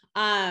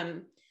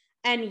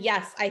 And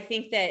yes, I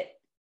think that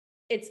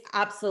it's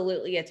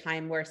absolutely a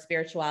time where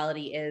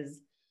spirituality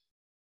is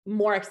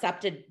more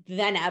accepted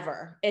than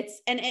ever.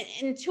 It's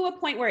and to a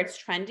point where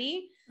it's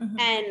trendy. Mm-hmm.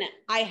 And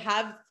I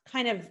have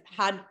kind of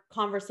had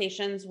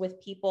conversations with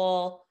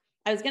people.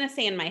 I was going to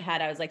say in my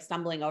head, I was like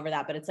stumbling over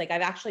that, but it's like,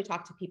 I've actually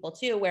talked to people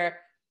too, where,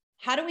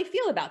 how do we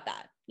feel about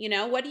that? You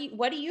know, what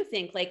do you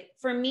think? Like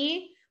for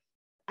me,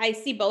 I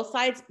see both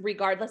sides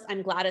regardless.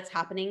 I'm glad it's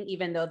happening,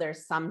 even though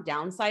there's some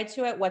downside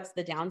to it. What's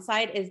the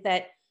downside is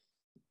that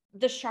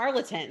the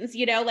charlatans,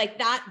 you know, like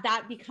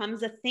that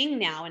becomes a thing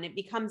now, and it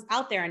becomes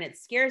out there. And it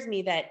scares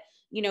me that,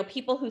 you know,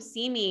 people who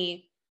see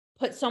me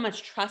put so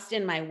much trust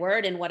in my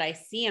word and what I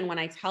see. And when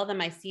I tell them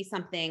I see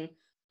something,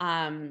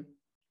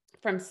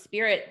 from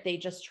spirit, they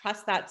just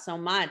trust that so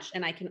much.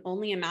 And I can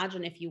only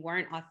imagine if you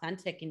weren't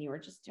authentic and you were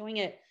just doing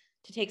it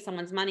to take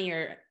someone's money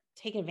or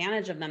take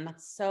advantage of them.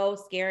 That's so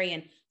scary.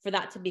 And for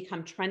that to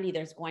become trendy,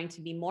 there's going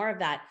to be more of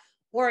that.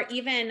 Or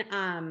even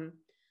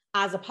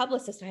as a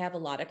publicist, I have a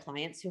lot of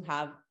clients who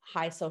have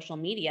high social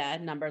media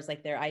numbers,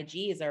 like their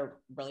IGs are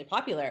really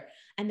popular.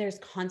 And there's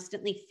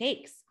constantly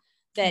fakes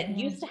that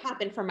used to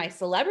happen for my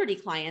celebrity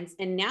clients.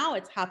 And now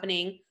it's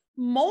happening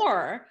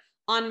more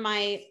on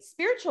my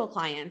spiritual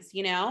clients,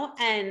 you know?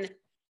 And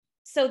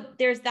so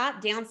there's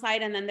that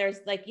downside. And then there's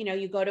like, you know,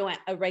 you go to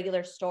a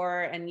regular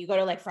store and you go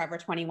to like Forever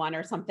 21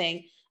 or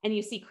something, and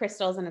you see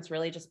crystals and it's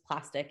really just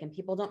plastic and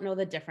people don't know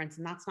the difference,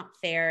 and that's not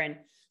fair. And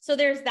so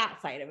there's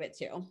that side of it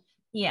too.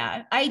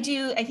 Yeah, I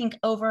do. I think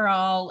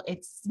overall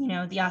it's, you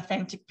know, the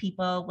authentic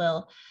people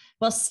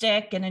will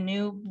stick and a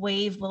new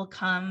wave will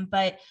come.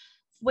 But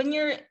when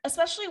you're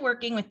especially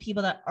working with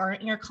people that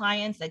aren't your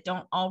clients, that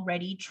don't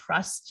already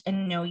trust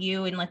and know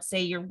you, and let's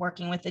say you're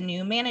working with a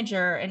new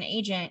manager, an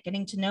agent,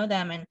 getting to know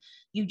them, and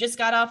you just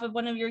got off of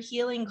one of your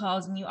healing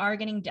calls and you are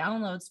getting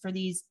downloads for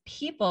these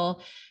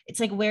people, it's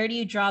like, where do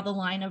you draw the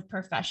line of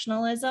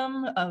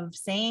professionalism, of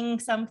saying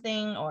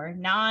something or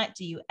not?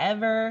 Do you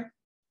ever?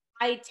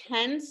 I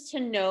tend to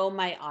know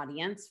my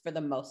audience for the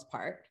most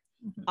part.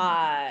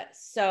 Mhm.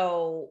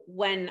 So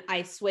when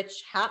I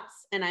switch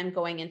hats and I'm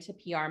going into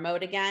PR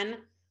mode again,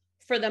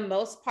 for the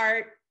most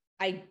part,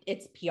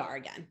 it's PR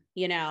again,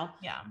 you know?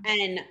 Yeah.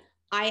 And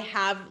I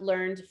have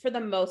learned for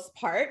the most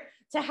part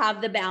to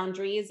have the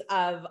boundaries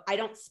of, I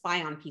don't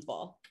spy on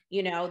people.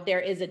 You know, there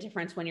is a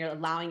difference when you're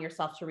allowing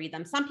yourself to read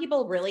them. Some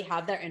people really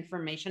have their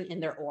information in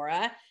their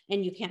aura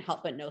and you can't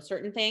help but know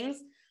certain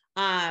things.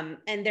 And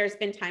there's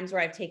been times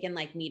where I've taken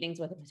like meetings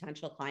with a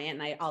potential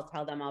client and I'll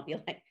tell them, I'll be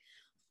like,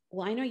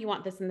 well, I know you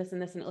want this and this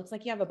and this, and it looks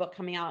like you have a book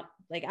coming out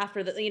like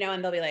after the, you know,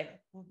 and they'll be like,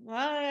 what?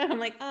 I'm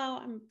like, oh,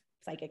 I'm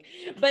psychic.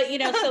 But, you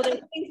know, so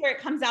there's things where it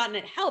comes out and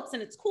it helps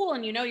and it's cool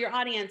and you know your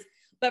audience.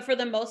 But for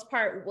the most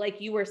part, like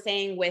you were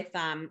saying with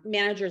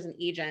managers and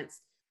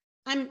agents,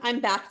 I'm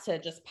back to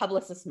just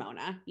publicist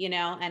Mona, you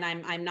know, and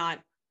I'm not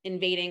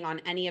invading on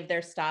any of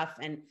their stuff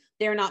and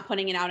they're not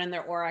putting it out in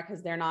their aura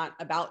because they're not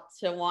about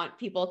to want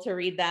people to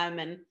read them.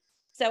 And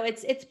so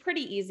it's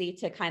pretty easy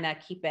to kind of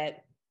keep it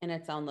in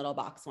its own little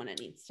box when it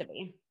needs to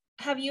be.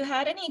 Have you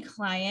had any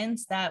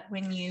clients that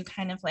when you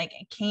kind of like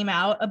came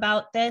out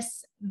about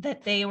this,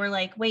 that they were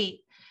like,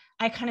 wait,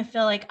 I kind of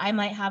feel like I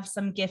might have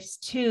some gifts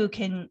too.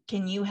 Can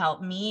you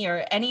help me?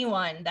 Or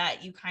anyone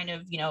that you kind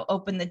of,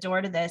 open the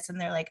door to this and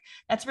they're like,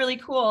 that's really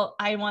cool.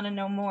 I want to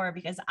know more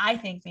because I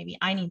think maybe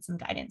I need some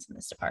guidance in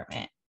this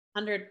department.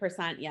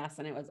 100% yes.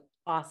 And it was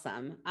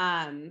awesome.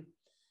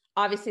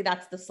 Obviously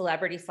that's the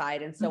celebrity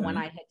side. And so when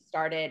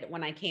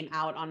I came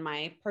out on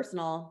my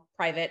personal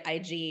private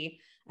IG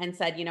and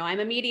said, I'm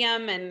a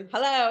medium and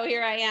hello,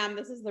 here I am.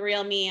 This is the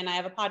real me. And I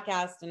have a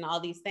podcast and all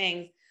these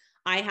things.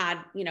 I had,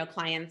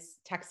 clients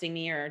texting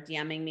me or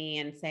DMing me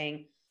and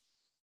saying,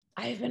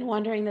 I've been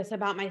wondering this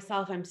about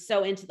myself. I'm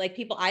so into, like,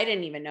 people I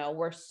didn't even know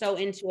were so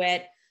into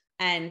it.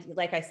 And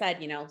like I said,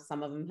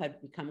 some of them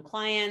have become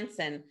clients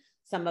and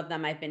some of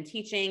them I've been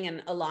teaching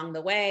and along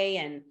the way.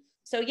 And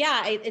so,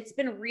 yeah, it's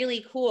been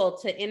really cool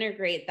to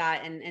integrate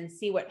that and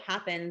see what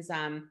happens.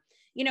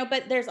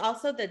 But there's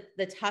also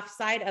the tough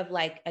side of,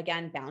 like,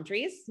 again,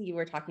 boundaries. You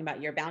were talking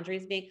about your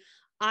boundaries being,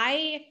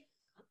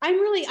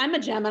 I'm a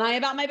Gemini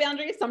about my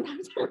boundaries.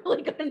 Sometimes I'm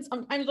really good and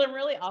sometimes I'm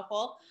really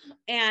awful.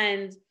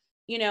 And,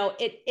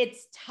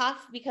 it's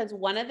tough because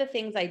one of the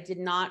things I did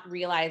not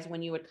realize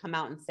when you would come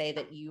out and say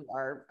that you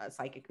are a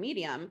psychic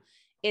medium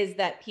is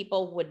that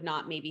people would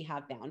not maybe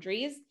have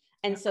boundaries.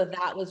 And so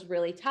that was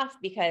really tough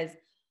because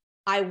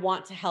I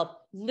want to help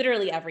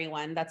literally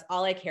everyone. That's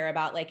all I care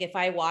about. Like if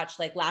I watch,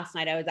 like last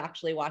night, I was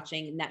actually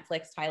watching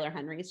Netflix, Tyler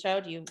Henry's show.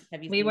 Have you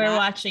We seen were that?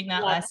 watching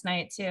that last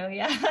night too.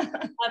 Yeah.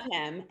 Love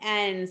him.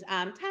 And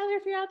Tyler,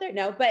 if you're out there,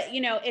 no, but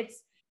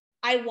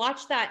I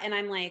watched that and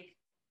I'm like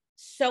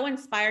so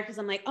inspired because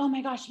I'm like, oh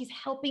my gosh, he's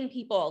helping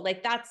people.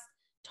 Like that's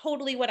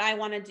totally what I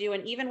want to do.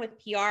 And even with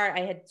PR, I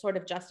had sort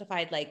of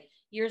justified, like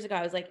years ago,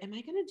 I was like, am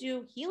I going to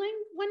do healing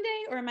one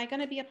day or am I going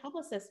to be a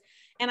publicist?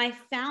 And I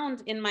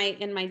found in my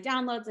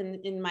downloads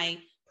and in my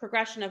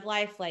progression of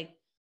life, like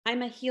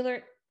I'm a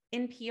healer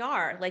in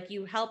PR. Like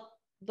you help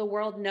the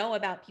world know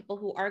about people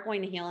who are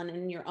going to heal, and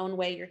in your own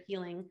way, you're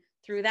healing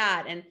through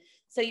that. And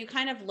so you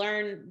kind of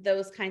learn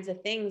those kinds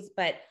of things,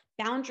 but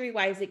boundary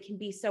wise, it can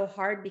be so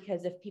hard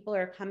because if people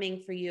are coming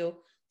for you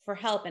for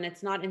help and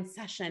it's not in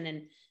session,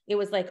 and it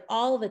was like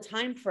all the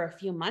time for a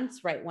few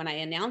months, right when I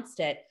announced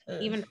it,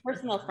 even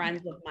personal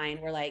friends of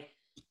mine were like,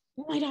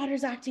 oh, my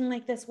daughter's acting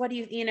like this. What do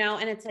you,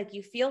 and it's like,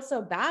 you feel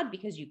so bad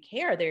because you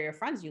care. They're your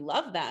friends. You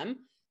love them.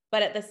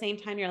 But at the same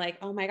time, you're like,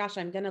 oh my gosh,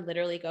 I'm going to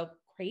literally go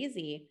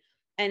crazy.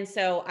 And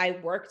so I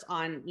worked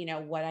on,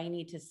 what I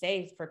need to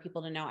say for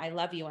people to know, I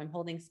love you. I'm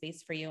holding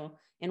space for you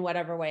in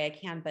whatever way I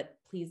can, but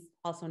please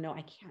also know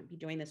I can't be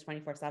doing this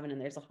 24/7. And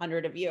there's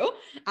 100 of you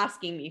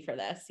asking me for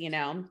this,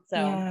 so.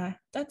 Yeah,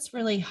 that's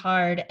really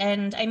hard.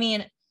 And I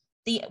mean,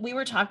 we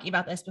were talking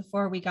about this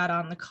before we got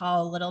on the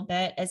call a little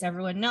bit. As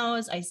everyone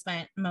knows, I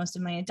spent most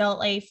of my adult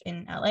life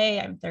in LA.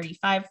 I'm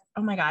 35.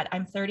 Oh my God,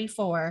 I'm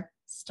 34.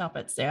 Stop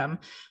it, Sam.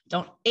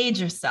 Don't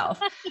age yourself.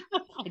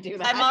 I do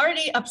that. I'm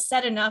already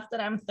upset enough that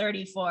I'm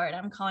 34 and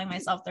I'm calling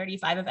myself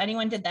 35. If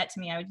anyone did that to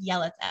me, I would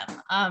yell at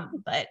them.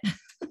 But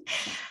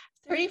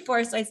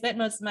 34. So I spent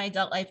most of my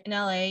adult life in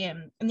LA,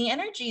 and the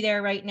energy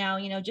there right now,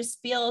 just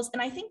feels,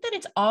 and I think that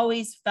it's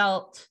always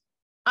felt,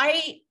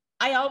 I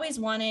always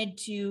wanted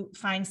to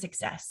find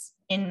success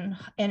in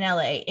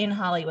LA, in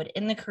Hollywood,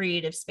 in the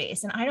creative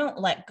space, and I don't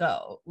let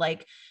go.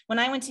 Like when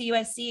I went to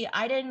USC,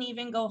 I didn't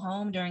even go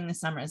home during the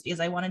summers because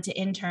I wanted to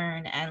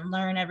intern and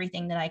learn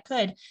everything that I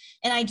could.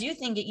 And I do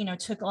think it,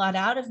 took a lot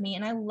out of me.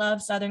 And I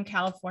love Southern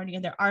California.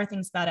 There are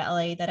things about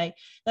LA that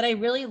I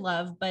really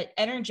love, but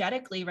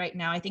energetically right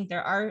now, I think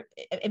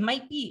it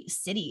might be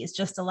cities,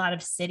 just a lot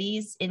of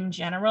cities in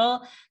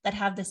general that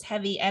have this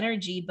heavy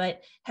energy.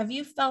 But have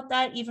you felt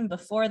that even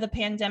before the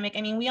pandemic?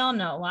 I mean, we all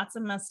know lots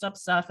of messed up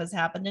stuff has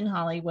happened in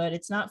Hollywood.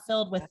 It's not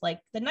filled with like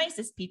the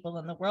nicest people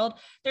in the world.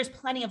 There's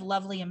plenty of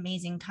lovely,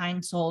 amazing,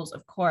 kind souls,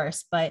 of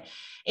course, but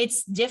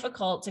it's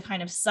difficult to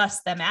kind of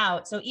suss them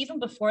out. So even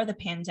before the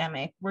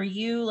pandemic, did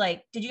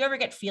you ever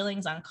get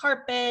feelings on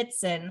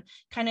carpets and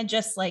kind of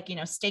just like,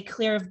 stay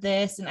clear of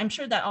this? And I'm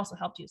sure that also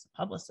helped you as a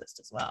publicist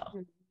as well.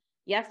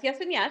 Yes,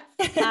 and yes.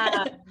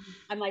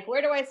 I'm like,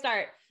 where do I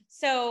start?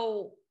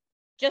 So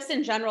just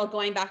in general,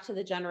 going back to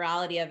the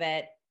generality of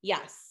it,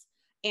 yes.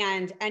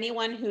 And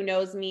anyone who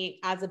knows me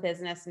as a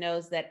business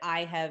knows that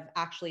I have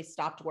actually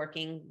stopped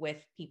working with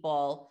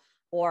people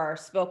or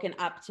spoken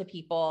up to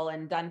people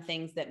and done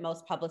things that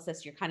most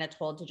publicists, you're kind of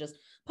told to just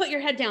put your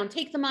head down,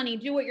 take the money,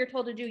 do what you're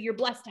told to do. You're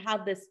blessed to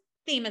have this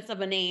famous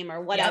of a name or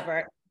whatever.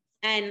 Yep.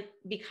 And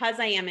because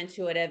I am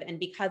intuitive and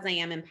because I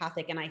am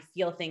empathic and I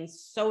feel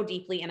things so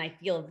deeply and I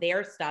feel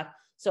their stuff.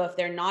 So if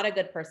they're not a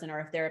good person or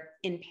if they're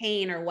in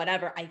pain or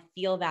whatever, I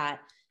feel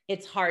that.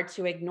 It's hard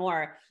to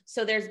ignore.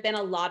 So there's been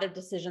a lot of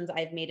decisions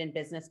I've made in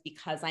business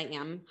because I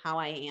am how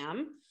I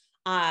am.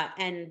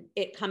 And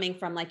it coming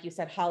from, like you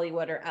said,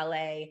 Hollywood or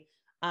LA.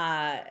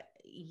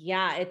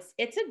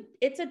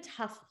 It's a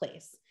tough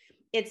place.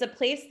 It's a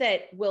place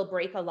that will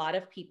break a lot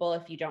of people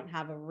if you don't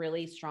have a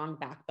really strong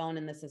backbone.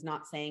 And this is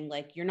not saying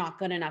like you're not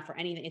good enough or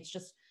anything. It's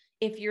just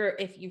if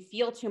you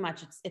feel too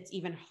much, it's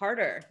even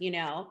harder,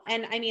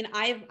 And I mean,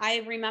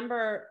 I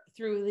remember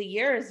through the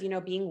years,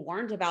 being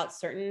warned about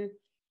certain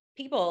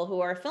people who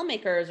are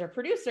filmmakers or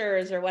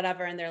producers or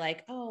whatever. And they're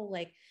like, oh,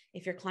 like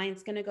if your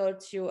client's going to go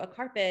to a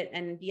carpet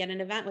and be at an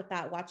event with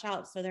that, watch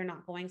out. So they're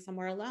not going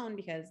somewhere alone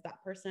because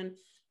that person,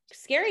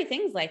 scary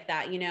things like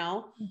that,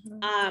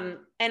 Mm-hmm.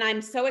 And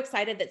I'm so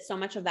excited that so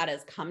much of that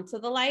has come to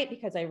the light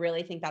because I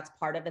really think that's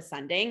part of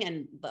ascending.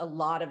 And a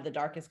lot of the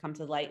dark has come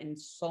to the light in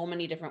so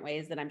many different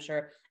ways that I'm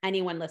sure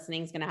anyone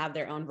listening is going to have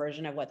their own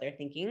version of what they're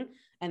thinking.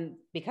 And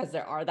because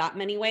there are that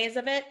many ways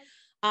of it.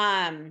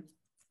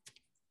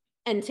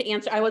 And to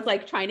answer, I was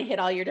like trying to hit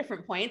all your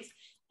different points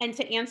and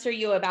to answer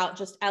you about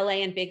just LA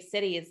and big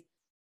cities.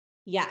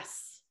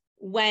 Yes.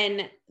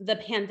 When the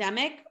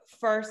pandemic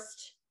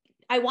first,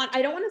 I don't want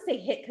to say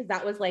hit because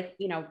that was like,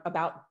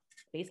 about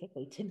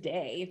basically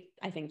today,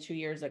 I think 2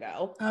 years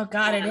ago. Oh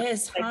God, it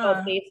is.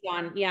 Huh? Based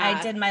on, yeah.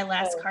 I did my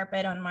last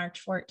carpet on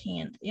March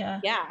 14th. Yeah.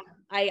 Yeah.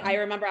 I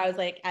remember I was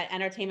like at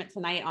Entertainment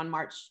Tonight on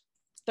March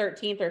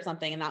 13th or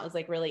something. And that was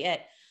like really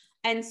it.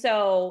 And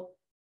so,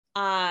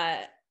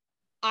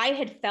 I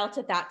had felt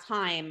at that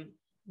time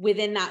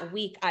within that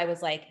week, I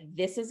was like,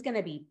 this is going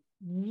to be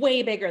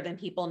way bigger than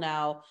people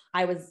know.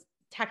 I was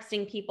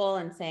texting people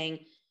and saying,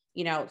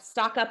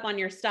 stock up on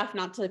your stuff,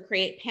 not to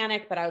create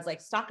panic, but I was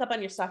like, stock up on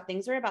your stuff.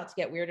 Things are about to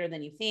get weirder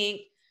than you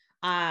think.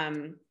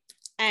 And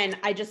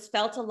I just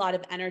felt a lot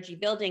of energy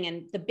building.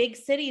 And the big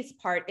cities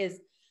part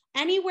is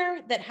anywhere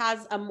that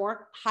has a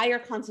more higher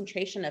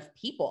concentration of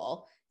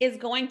people is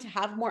going to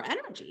have more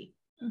energy,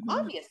 mm-hmm.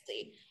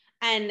 obviously.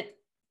 And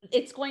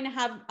it's going to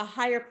have a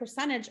higher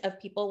percentage of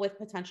people with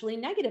potentially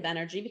negative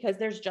energy because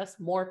there's just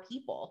more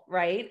people,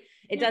 right?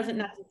 It doesn't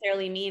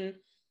necessarily mean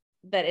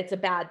that it's a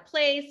bad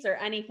place or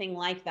anything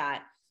like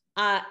that.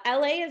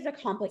 LA is a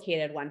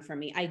complicated one for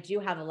me. I do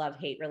have a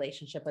love-hate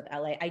relationship with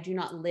LA. I do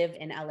not live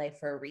in LA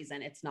for a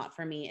reason. It's not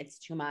for me. It's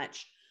too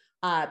much.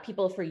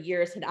 People for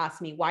years had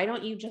asked me, why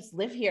don't you just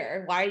live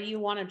here? Why do you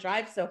want to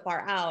drive so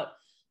far out?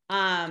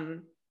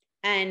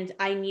 And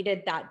I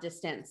needed that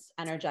distance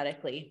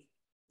energetically.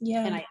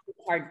 Yeah. And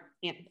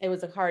it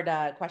was a hard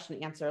question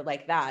to answer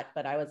like that,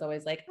 but I was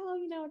always like, oh,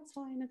 it's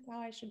fine. It's how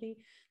I should be.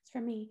 It's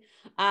for me.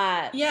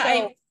 I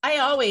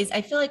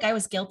feel like I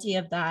was guilty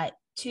of that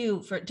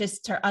too, for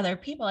just to other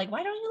people. Like,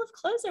 why don't you live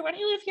closer? Why don't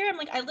you live here? I'm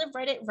like, I live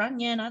right at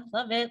Runyon. I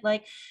love it.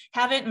 Like,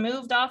 haven't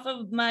moved off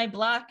of my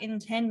block in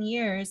 10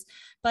 years.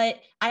 But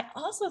I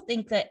also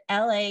think that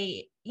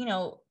LA,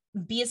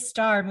 be a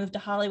star, move to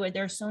Hollywood.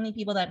 There are so many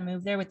people that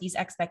move there with these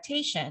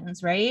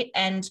expectations, right?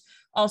 And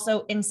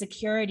also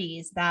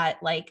insecurities that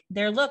like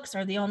their looks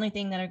are the only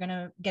thing that are going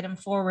to get them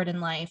forward in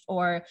life,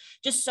 or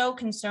just so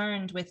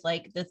concerned with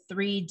like the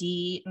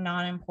 3D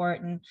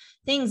non-important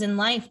things in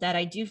life that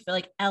I do feel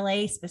like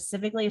LA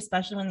specifically,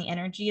 especially when the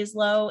energy is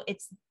low,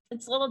 it's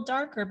a little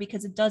darker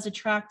because it does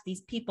attract these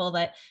people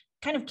that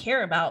kind of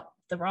care about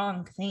the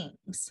wrong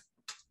things.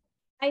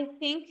 I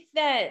think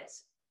that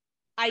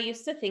I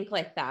used to think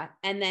like that.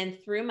 And then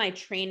through my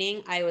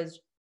training, I was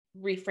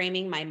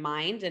reframing my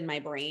mind and my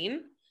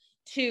brain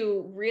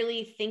to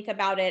really think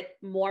about it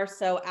more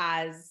so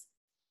as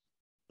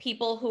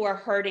people who are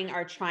hurting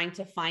are trying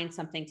to find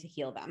something to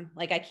heal them.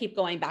 Like I keep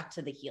going back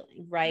to the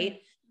healing, right?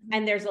 Mm-hmm.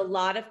 And there's a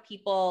lot of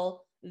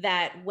people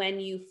that when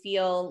you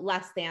feel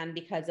less than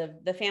because of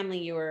the family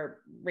you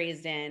were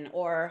raised in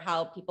or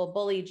how people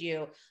bullied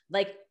you,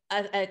 like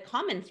a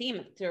common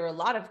theme through a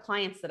lot of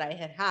clients that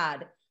I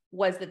had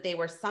was that they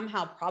were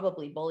somehow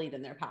probably bullied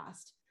in their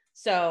past.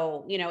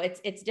 So, you know,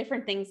 it's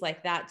different things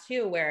like that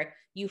too, where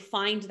you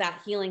find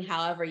that healing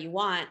however you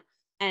want.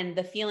 And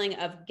the feeling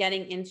of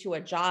getting into a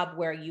job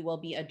where you will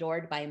be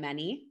adored by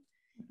many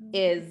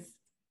is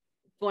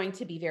going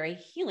to be very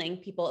healing.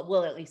 People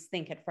will at least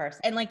think at first.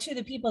 And like to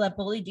the people that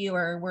bullied you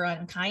or were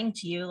unkind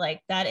to you,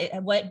 like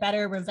that, what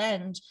better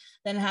revenge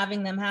than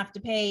having them have to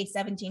pay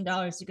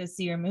 $17 to go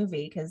see your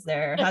movie because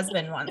their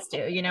husband wants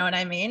to, you know what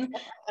I mean?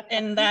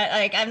 And that,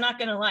 like, I'm not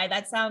going to lie,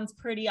 that sounds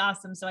pretty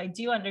awesome. So I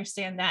do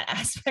understand that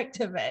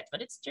aspect of it,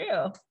 but it's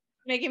true.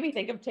 Making me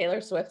think of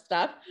Taylor Swift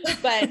stuff,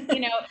 but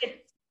you know,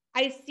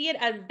 I see it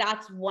as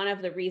that's one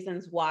of the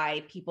reasons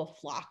why people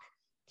flock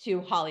to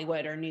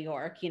Hollywood or New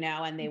York, you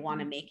know, and they want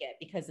to make it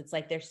because it's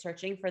like they're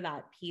searching for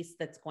that piece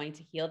that's going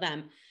to heal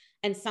them.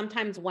 And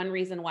sometimes one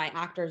reason why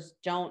actors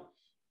don't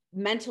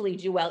mentally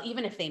do well,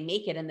 even if they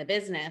make it in the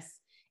business,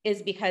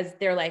 is because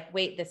they're like,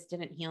 wait, this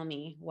didn't heal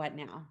me. What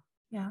now?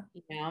 Yeah.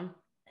 You know?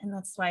 And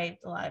that's why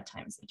a lot of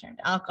times they turn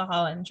to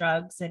alcohol and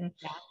drugs. And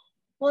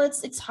well,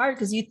 it's hard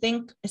because you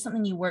think it's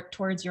something you work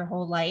towards your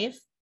whole life.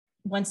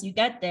 Once you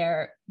get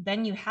there,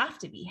 then you have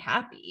to be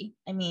happy.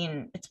 I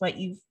mean, it's what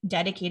you've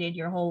dedicated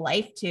your whole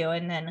life to.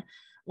 And then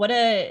what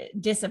a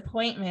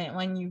disappointment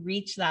when you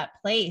reach that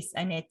place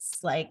and it's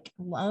like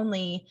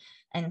lonely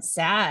and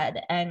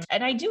sad. And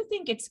I do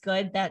think it's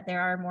good that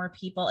there are more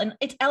people, and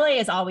it's LA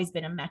has always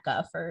been a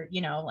mecca for,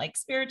 you know, like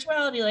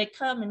spirituality, like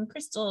come and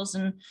crystals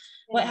and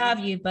what have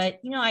you. But,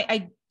 you know,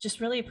 I just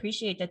really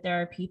appreciate that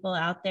there are people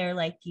out there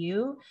like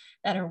you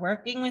that are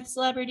working with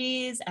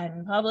celebrities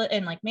and public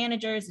and like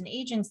managers and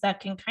agents that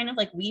can kind of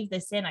like weave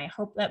this in. I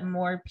hope that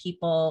more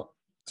people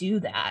do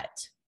that.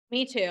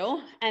 Me too.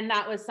 And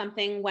that was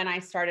something when I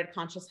started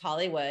Conscious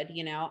Hollywood,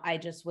 you know, I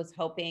just was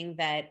hoping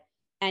that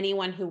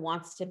anyone who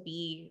wants to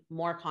be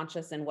more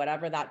conscious in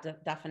whatever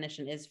that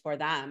definition is for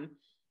them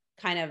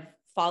kind of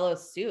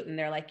follows suit. And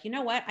they're like, you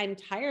know what? I'm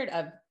tired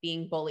of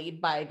being bullied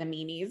by the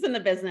meanies in the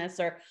business,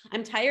 or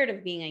I'm tired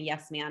of being a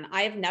yes man.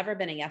 I've never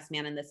been a yes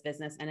man in this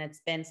business. And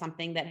it's been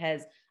something that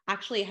has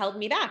actually held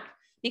me back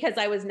because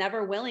I was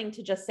never willing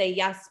to just say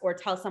yes or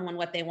tell someone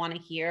what they want to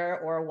hear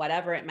or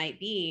whatever it might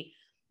be.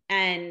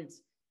 And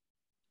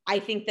I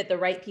think that the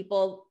right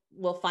people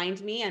will find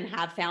me and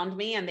have found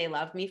me and they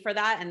love me for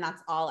that. And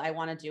that's all I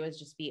want to do is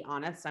just be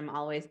honest. I'm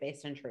always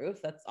based in truth.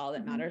 That's all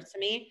that matters to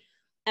me.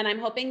 And I'm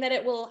hoping that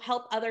it will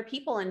help other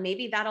people. And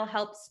maybe that'll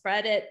help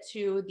spread it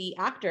to the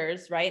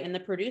actors, right? And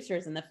the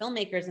producers and the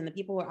filmmakers and the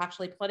people who are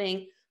actually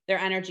putting their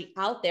energy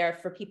out there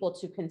for people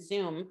to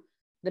consume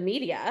the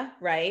media,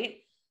 right?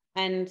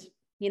 And,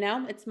 you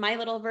know, it's my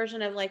little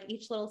version of like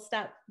each little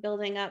step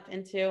building up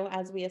into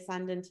as we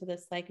ascend into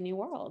this like new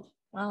world.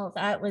 Well,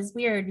 that was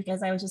weird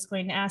because I was just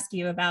going to ask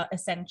you about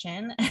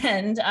ascension.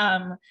 And,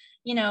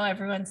 you know,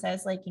 everyone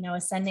says like, you know,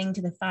 ascending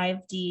to the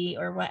 5D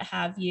or what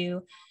have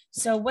you.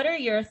 So what are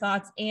your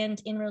thoughts?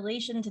 And in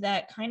relation to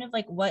that, kind of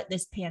like what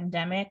this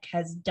pandemic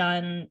has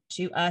done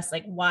to us,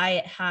 like why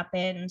it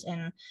happened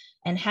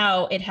and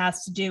how it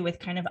has to do with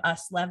kind of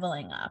us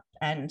leveling up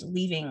and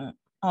leaving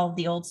all of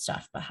the old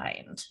stuff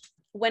behind.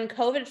 When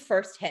COVID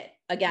first hit,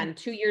 again,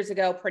 2 years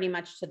ago, pretty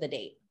much to the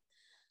date,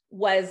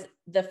 was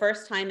the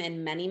first time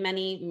in many,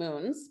 many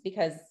moons,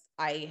 because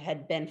I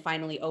had been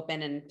finally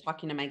open and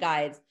talking to my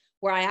guides,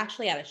 where I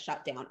actually had a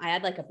shutdown. I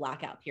had like a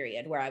blackout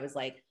period where I was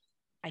like,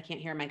 I can't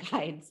hear my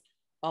guides.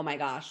 Oh my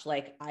gosh,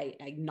 like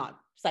I'm not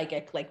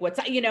psychic. Like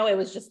what's, you know, it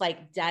was just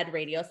like dead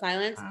radio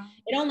silence.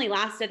 It only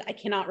lasted, I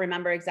cannot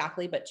remember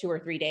exactly, but 2 or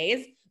 3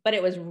 days, but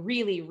it was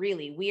really,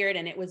 really weird.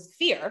 And it was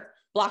fear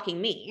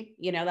blocking me,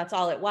 you know, that's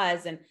all it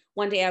was. And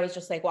one day I was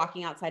just like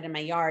walking outside in my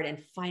yard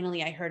and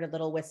finally I heard a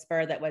little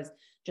whisper that was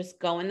just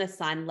go in the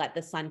sun, let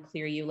the sun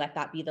clear you. Let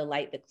that be the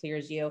light that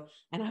clears you.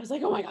 And I was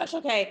like, oh my gosh,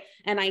 okay.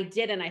 And I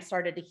did, and I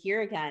started to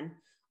hear again.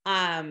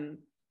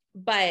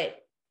 But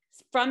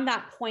from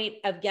that point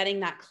of getting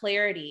that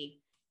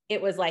clarity,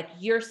 it was like,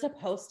 you're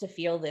supposed to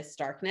feel this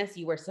darkness.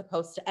 You were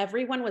supposed to,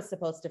 everyone was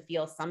supposed to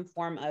feel some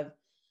form of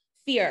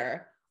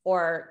fear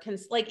or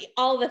like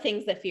all the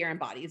things that fear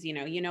embodies, you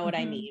know what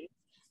I mean?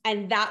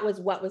 And that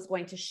was what was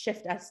going to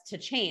shift us to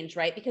change,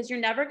 right? Because you're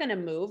never going to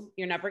move.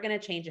 You're never going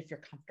to change if you're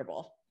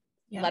comfortable,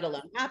 let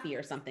alone happy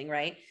or something,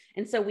 right?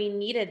 And so we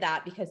needed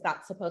that because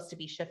that's supposed to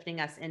be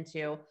shifting us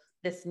into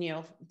this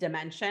new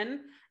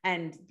dimension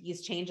and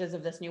these changes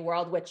of this new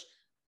world, which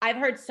I've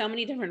heard so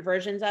many different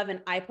versions of, and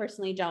I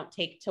personally don't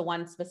take to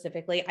one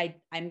specifically.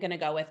 I'm going to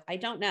go with, I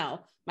don't know.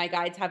 My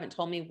guides haven't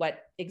told me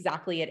what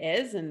exactly it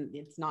is, and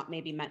it's not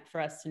maybe meant for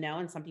us to know.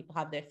 And some people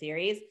have their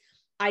theories.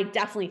 I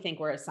definitely think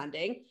we're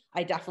ascending.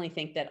 I definitely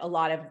think that a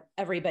lot of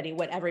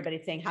what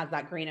everybody's saying has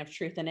that grain of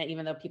truth in it,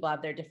 even though people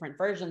have their different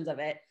versions of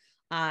it.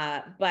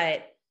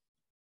 But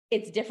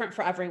it's different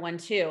for everyone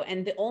too.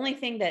 And the only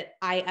thing that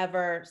I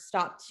ever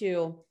stopped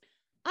to,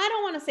 I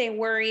don't want to say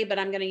worry, but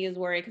I'm going to use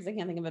worry because I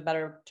can't think of a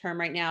better term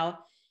right now,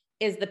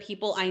 is the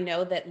people I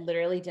know that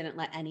literally didn't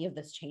let any of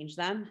this change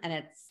them. And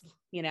it's,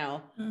 you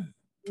know,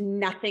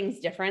 nothing's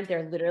different.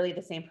 They're literally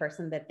the same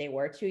person that they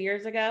were 2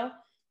 years ago.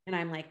 And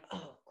I'm like,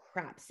 oh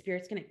crap,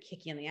 Spirit's going to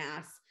kick you in the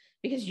ass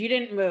because you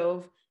didn't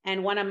move.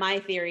 And one of my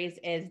theories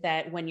is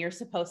that when you're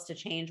supposed to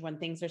change, when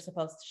things are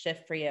supposed to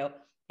shift for you,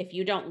 if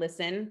you don't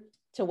listen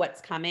to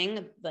what's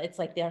coming, it's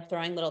like they're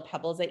throwing little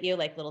pebbles at you,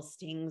 like little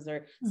stings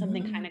or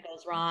something kind of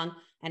goes wrong.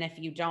 And if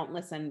you don't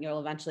listen, you'll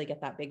eventually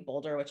get that big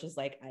boulder, which is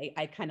like,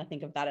 I kind of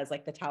think of that as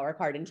like the Tower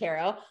card in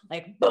tarot,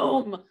 like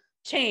boom,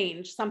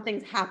 change,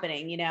 something's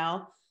happening, you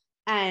know?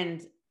 And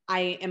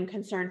I am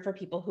concerned for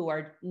people who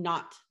are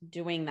not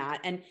doing that.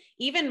 And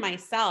even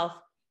myself,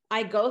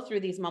 I go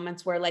through these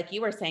moments where, like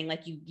you were saying,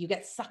 like you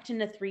get sucked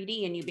into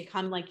 3D and you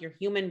become like your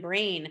human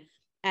brain.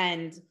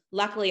 And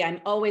luckily I'm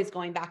always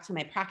going back to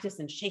my practice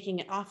and shaking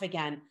it off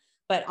again.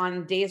 But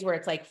on days where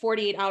it's like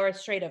 48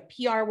 hours straight of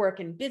PR work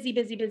and busy,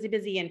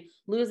 and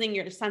losing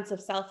your sense of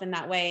self in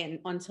that way, and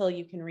until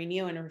you can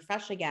renew and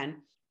refresh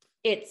again,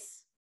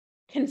 it's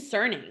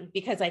concerning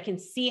because I can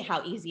see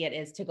how easy it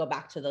is to go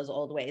back to those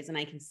old ways. And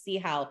I can see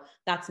how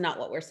that's not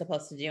what we're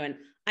supposed to do. And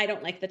I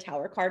don't like the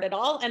Tower card at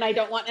all. And I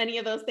don't want any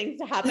of those things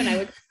to happen. I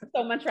would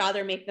so much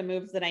rather make the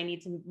moves that I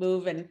need to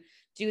move and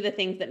do the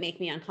things that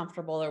make me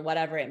uncomfortable or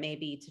whatever it may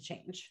be to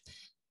change.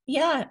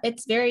 Yeah,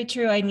 it's very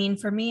true. I mean,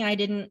 for me, I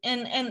didn't,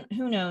 and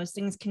who knows,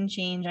 things can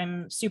change.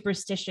 I'm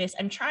superstitious.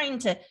 I'm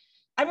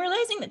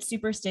realizing that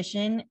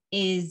superstition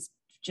is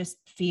just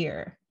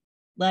fear.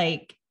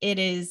 Like it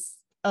is,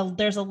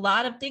 there's a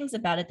lot of things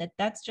about it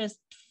that's just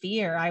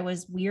fear. I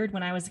was weird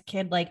when I was a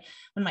kid. Like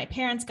when my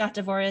parents got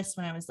divorced,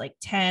 when I was like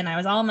 10, I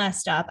was all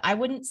messed up. I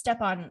wouldn't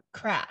step on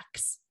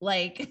cracks.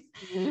 Like,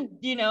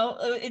 you know,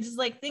 it's just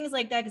like things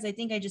like that. Cause I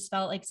think I just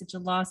felt like such a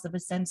loss of a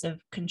sense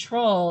of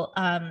control.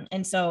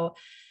 And so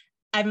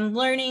I'm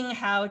learning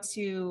how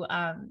to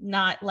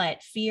not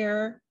let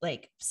fear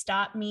like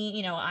stop me.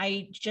 You know,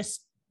 I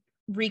just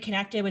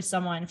reconnected with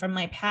someone from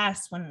my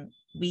past when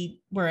we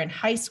were in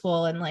high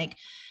school, and like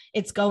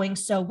it's going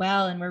so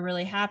well and we're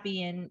really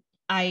happy, and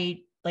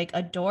I like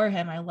adore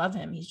him. I love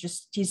him.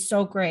 He's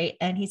so great.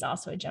 And he's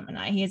also a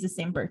Gemini. He has the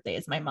same birthday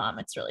as my mom.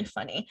 It's really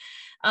funny.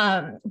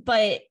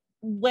 But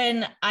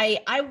when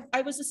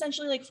I was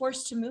essentially like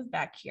forced to move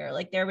back here,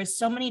 like there was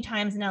so many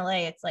times in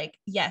LA, it's like,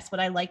 yes, would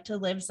I like to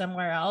live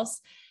somewhere else?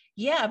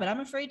 Yeah, but I'm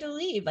afraid to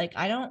leave. Like,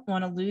 I don't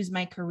want to lose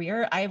my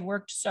career. I've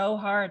worked so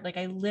hard. Like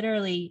I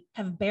literally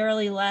have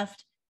barely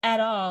left at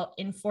all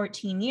in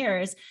 14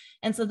 years.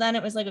 And so then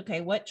it was like,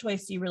 okay, what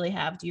choice do you really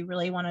have? Do you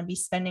really want to be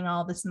spending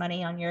all this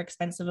money on your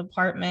expensive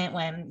apartment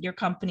when your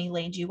company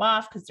laid you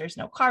off because there's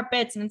no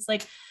carpets? And it's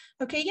like,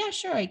 okay, yeah,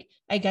 sure.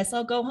 I guess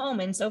I'll go home.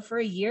 And so for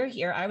a year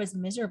here, I was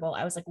miserable.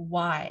 I was like,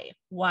 why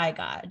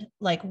God?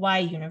 Like, why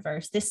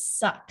universe? This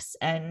sucks.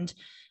 And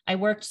I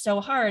worked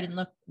so hard, and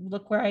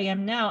look where I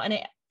am now. And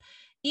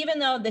even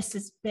though this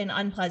has been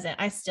unpleasant,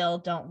 I still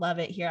don't love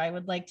it here. I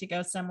would like to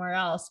go somewhere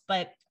else.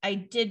 But I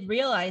did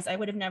realize I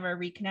would have never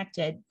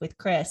reconnected with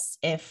Chris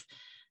if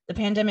the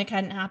pandemic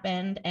hadn't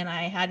happened and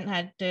I hadn't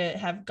had to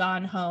have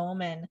gone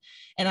home. And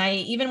I,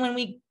 even when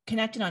we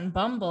connected on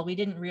Bumble, we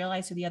didn't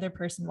realize who the other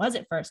person was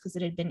at first because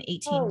it had been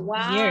 18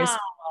 years.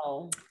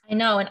 I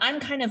know. And I'm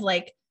kind of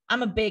like,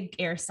 I'm a big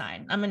air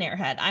sign. I'm an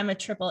airhead. I'm a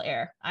triple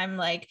air. I'm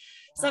like,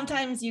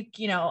 sometimes you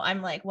know,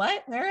 I'm like,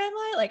 what, where am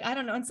I? Like, I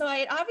don't know. And so I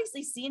had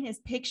obviously seen his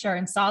picture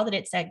and saw that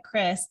it said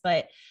Chris,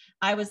 but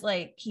I was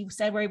like, he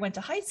said where he went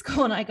to high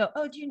school. And I go,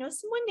 oh, do you know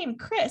someone named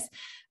Chris?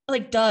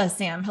 Like, duh,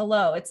 Sam,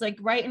 hello. It's like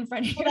right in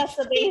front of your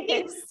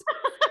face.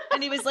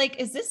 And he was like,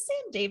 is this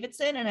Sam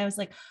Davidson? And I was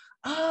like,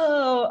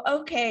 oh,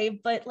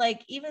 okay. But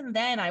like, even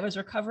then I was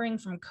recovering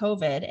from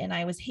COVID and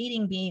I was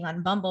hating being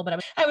on Bumble,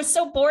 but I was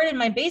so bored in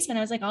my basement.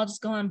 I was like, I'll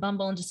just go on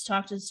Bumble and just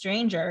talk to a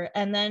stranger.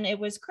 And then it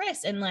was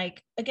Chris. And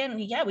like, again,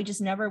 yeah, we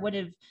just never would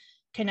have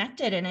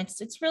connected. And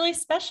it's really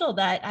special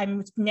that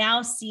I'm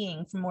now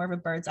seeing from more of a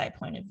bird's eye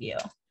point of view.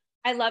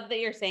 I love that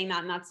you're saying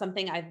that. And that's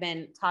something I've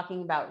been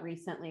talking about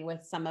recently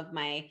with some of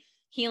my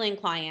healing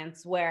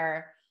clients,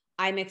 where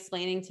I'm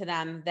explaining to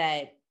them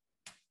that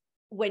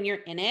when you're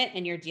in it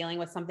and you're dealing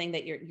with something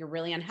that you're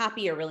really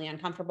unhappy or really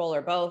uncomfortable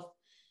or both,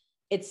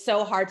 it's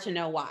so hard to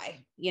know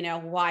why, you know,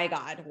 why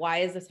God, why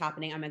is this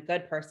happening? I'm a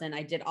good person.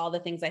 I did all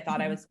the things I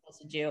thought I was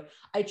supposed to do.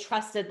 I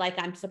trusted like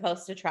I'm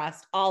supposed to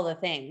trust, all the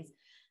things.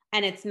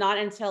 And it's not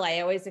until,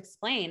 I always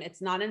explain,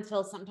 it's not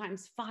until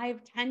sometimes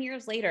 5-10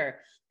 years later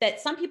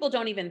that some people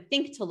don't even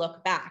think to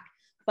look back,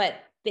 but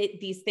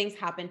these things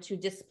happen to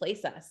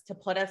displace us, to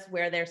put us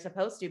where they're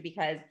supposed to,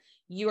 because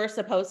you are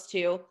supposed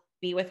to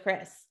be with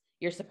Chris.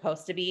 You're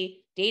supposed to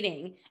be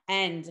dating.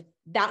 And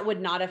that would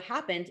not have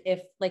happened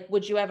if, like,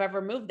 would you have ever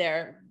moved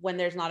there when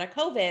there's not a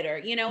COVID, or,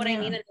 you know what I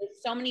mean? And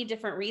there's so many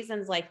different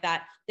reasons like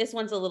that. This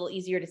one's a little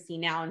easier to see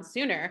now and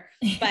sooner,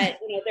 but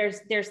you know,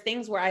 there's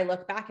things where I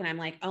look back and I'm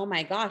like, oh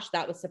my gosh,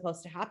 that was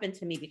supposed to happen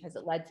to me because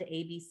it led to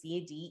A, B,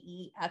 C, D,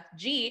 E, F,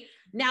 G.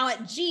 Now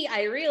at G,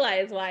 I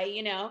realize why,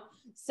 you know?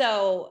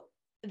 So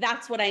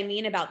that's what I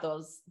mean about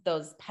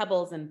those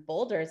pebbles and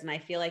boulders. And I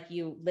feel like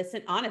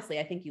honestly,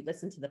 I think you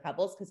listen to the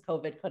pebbles because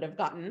COVID could have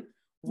gotten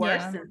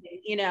worse,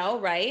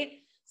 and, right?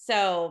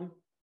 So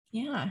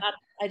yeah,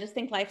 I just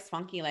think life's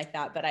funky like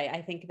that. But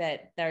I think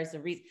that there's a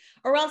reason,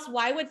 or else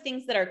why would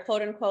things that are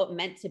quote unquote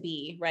meant to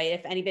be, right?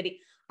 If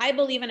anybody, I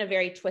believe in a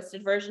very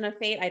twisted version of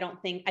fate.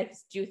 I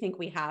do think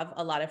we have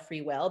a lot of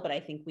free will, but I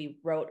think we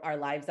wrote our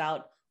lives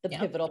out, the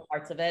pivotal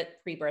parts of it,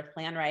 pre-birth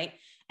plan, right?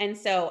 And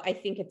so I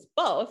think it's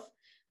both.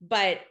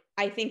 But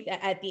I think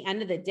that at the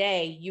end of the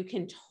day, you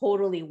can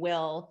totally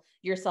will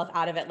yourself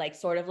out of it. Like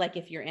sort of like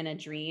if you're in a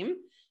dream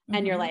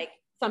and you're like,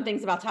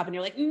 something's about to happen.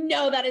 You're like,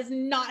 no, that is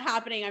not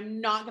happening.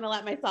 I'm not going to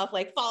let myself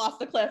like fall off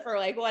the cliff or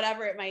like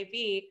whatever it might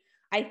be.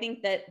 I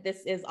think that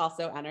this is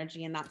also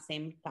energy in that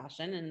same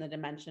fashion, in the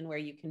dimension where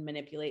you can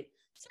manipulate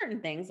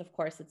certain things. Of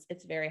course,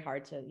 it's very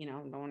hard to,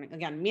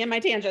 again, me and my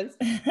tangents,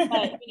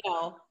 but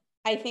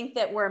I think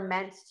that we're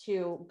meant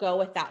to go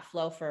with that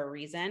flow for a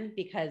reason,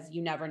 because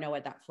you never know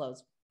what that flow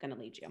is going to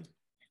lead you.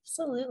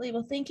 Absolutely.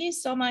 Well, thank you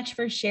so much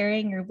for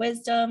sharing your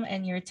wisdom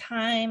and your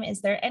time.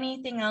 Is there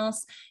anything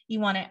else you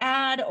want to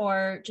add,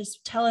 or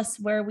just tell us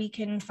where we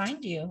can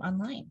find you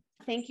online?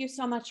 Thank you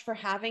so much for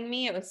having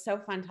me. It was so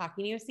fun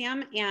talking to you,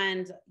 Sam,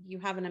 and you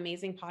have an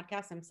amazing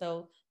podcast. I'm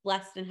so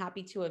blessed and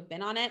happy to have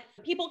been on it.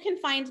 People can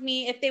find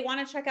me if they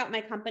want to check out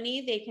my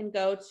company. They can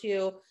go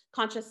to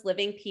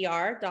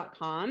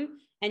consciouslivingpr.com,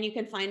 and you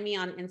can find me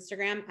on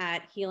Instagram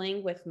at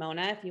Healing with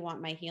Mona if you want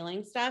my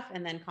healing stuff,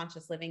 and then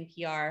Conscious Living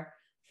PR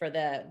for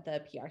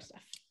the PR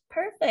stuff.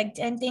 Perfect.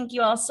 And thank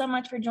you all so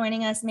much for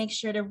joining us. Make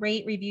sure to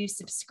rate, review,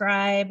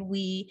 subscribe.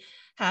 We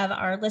have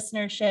our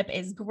listenership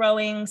is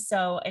growing. And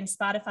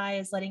Spotify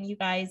is letting you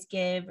guys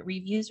give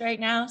reviews right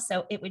now.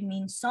 So it would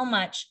mean so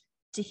much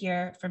to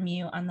hear from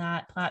you on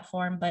that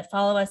platform. But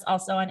follow us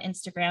also on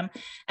Instagram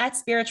at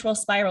Spiritual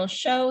Spiral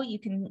Show. You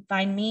can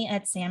find me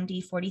at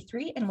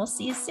SamD43, and we'll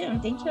see you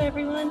soon. Thank you,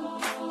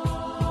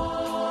 everyone.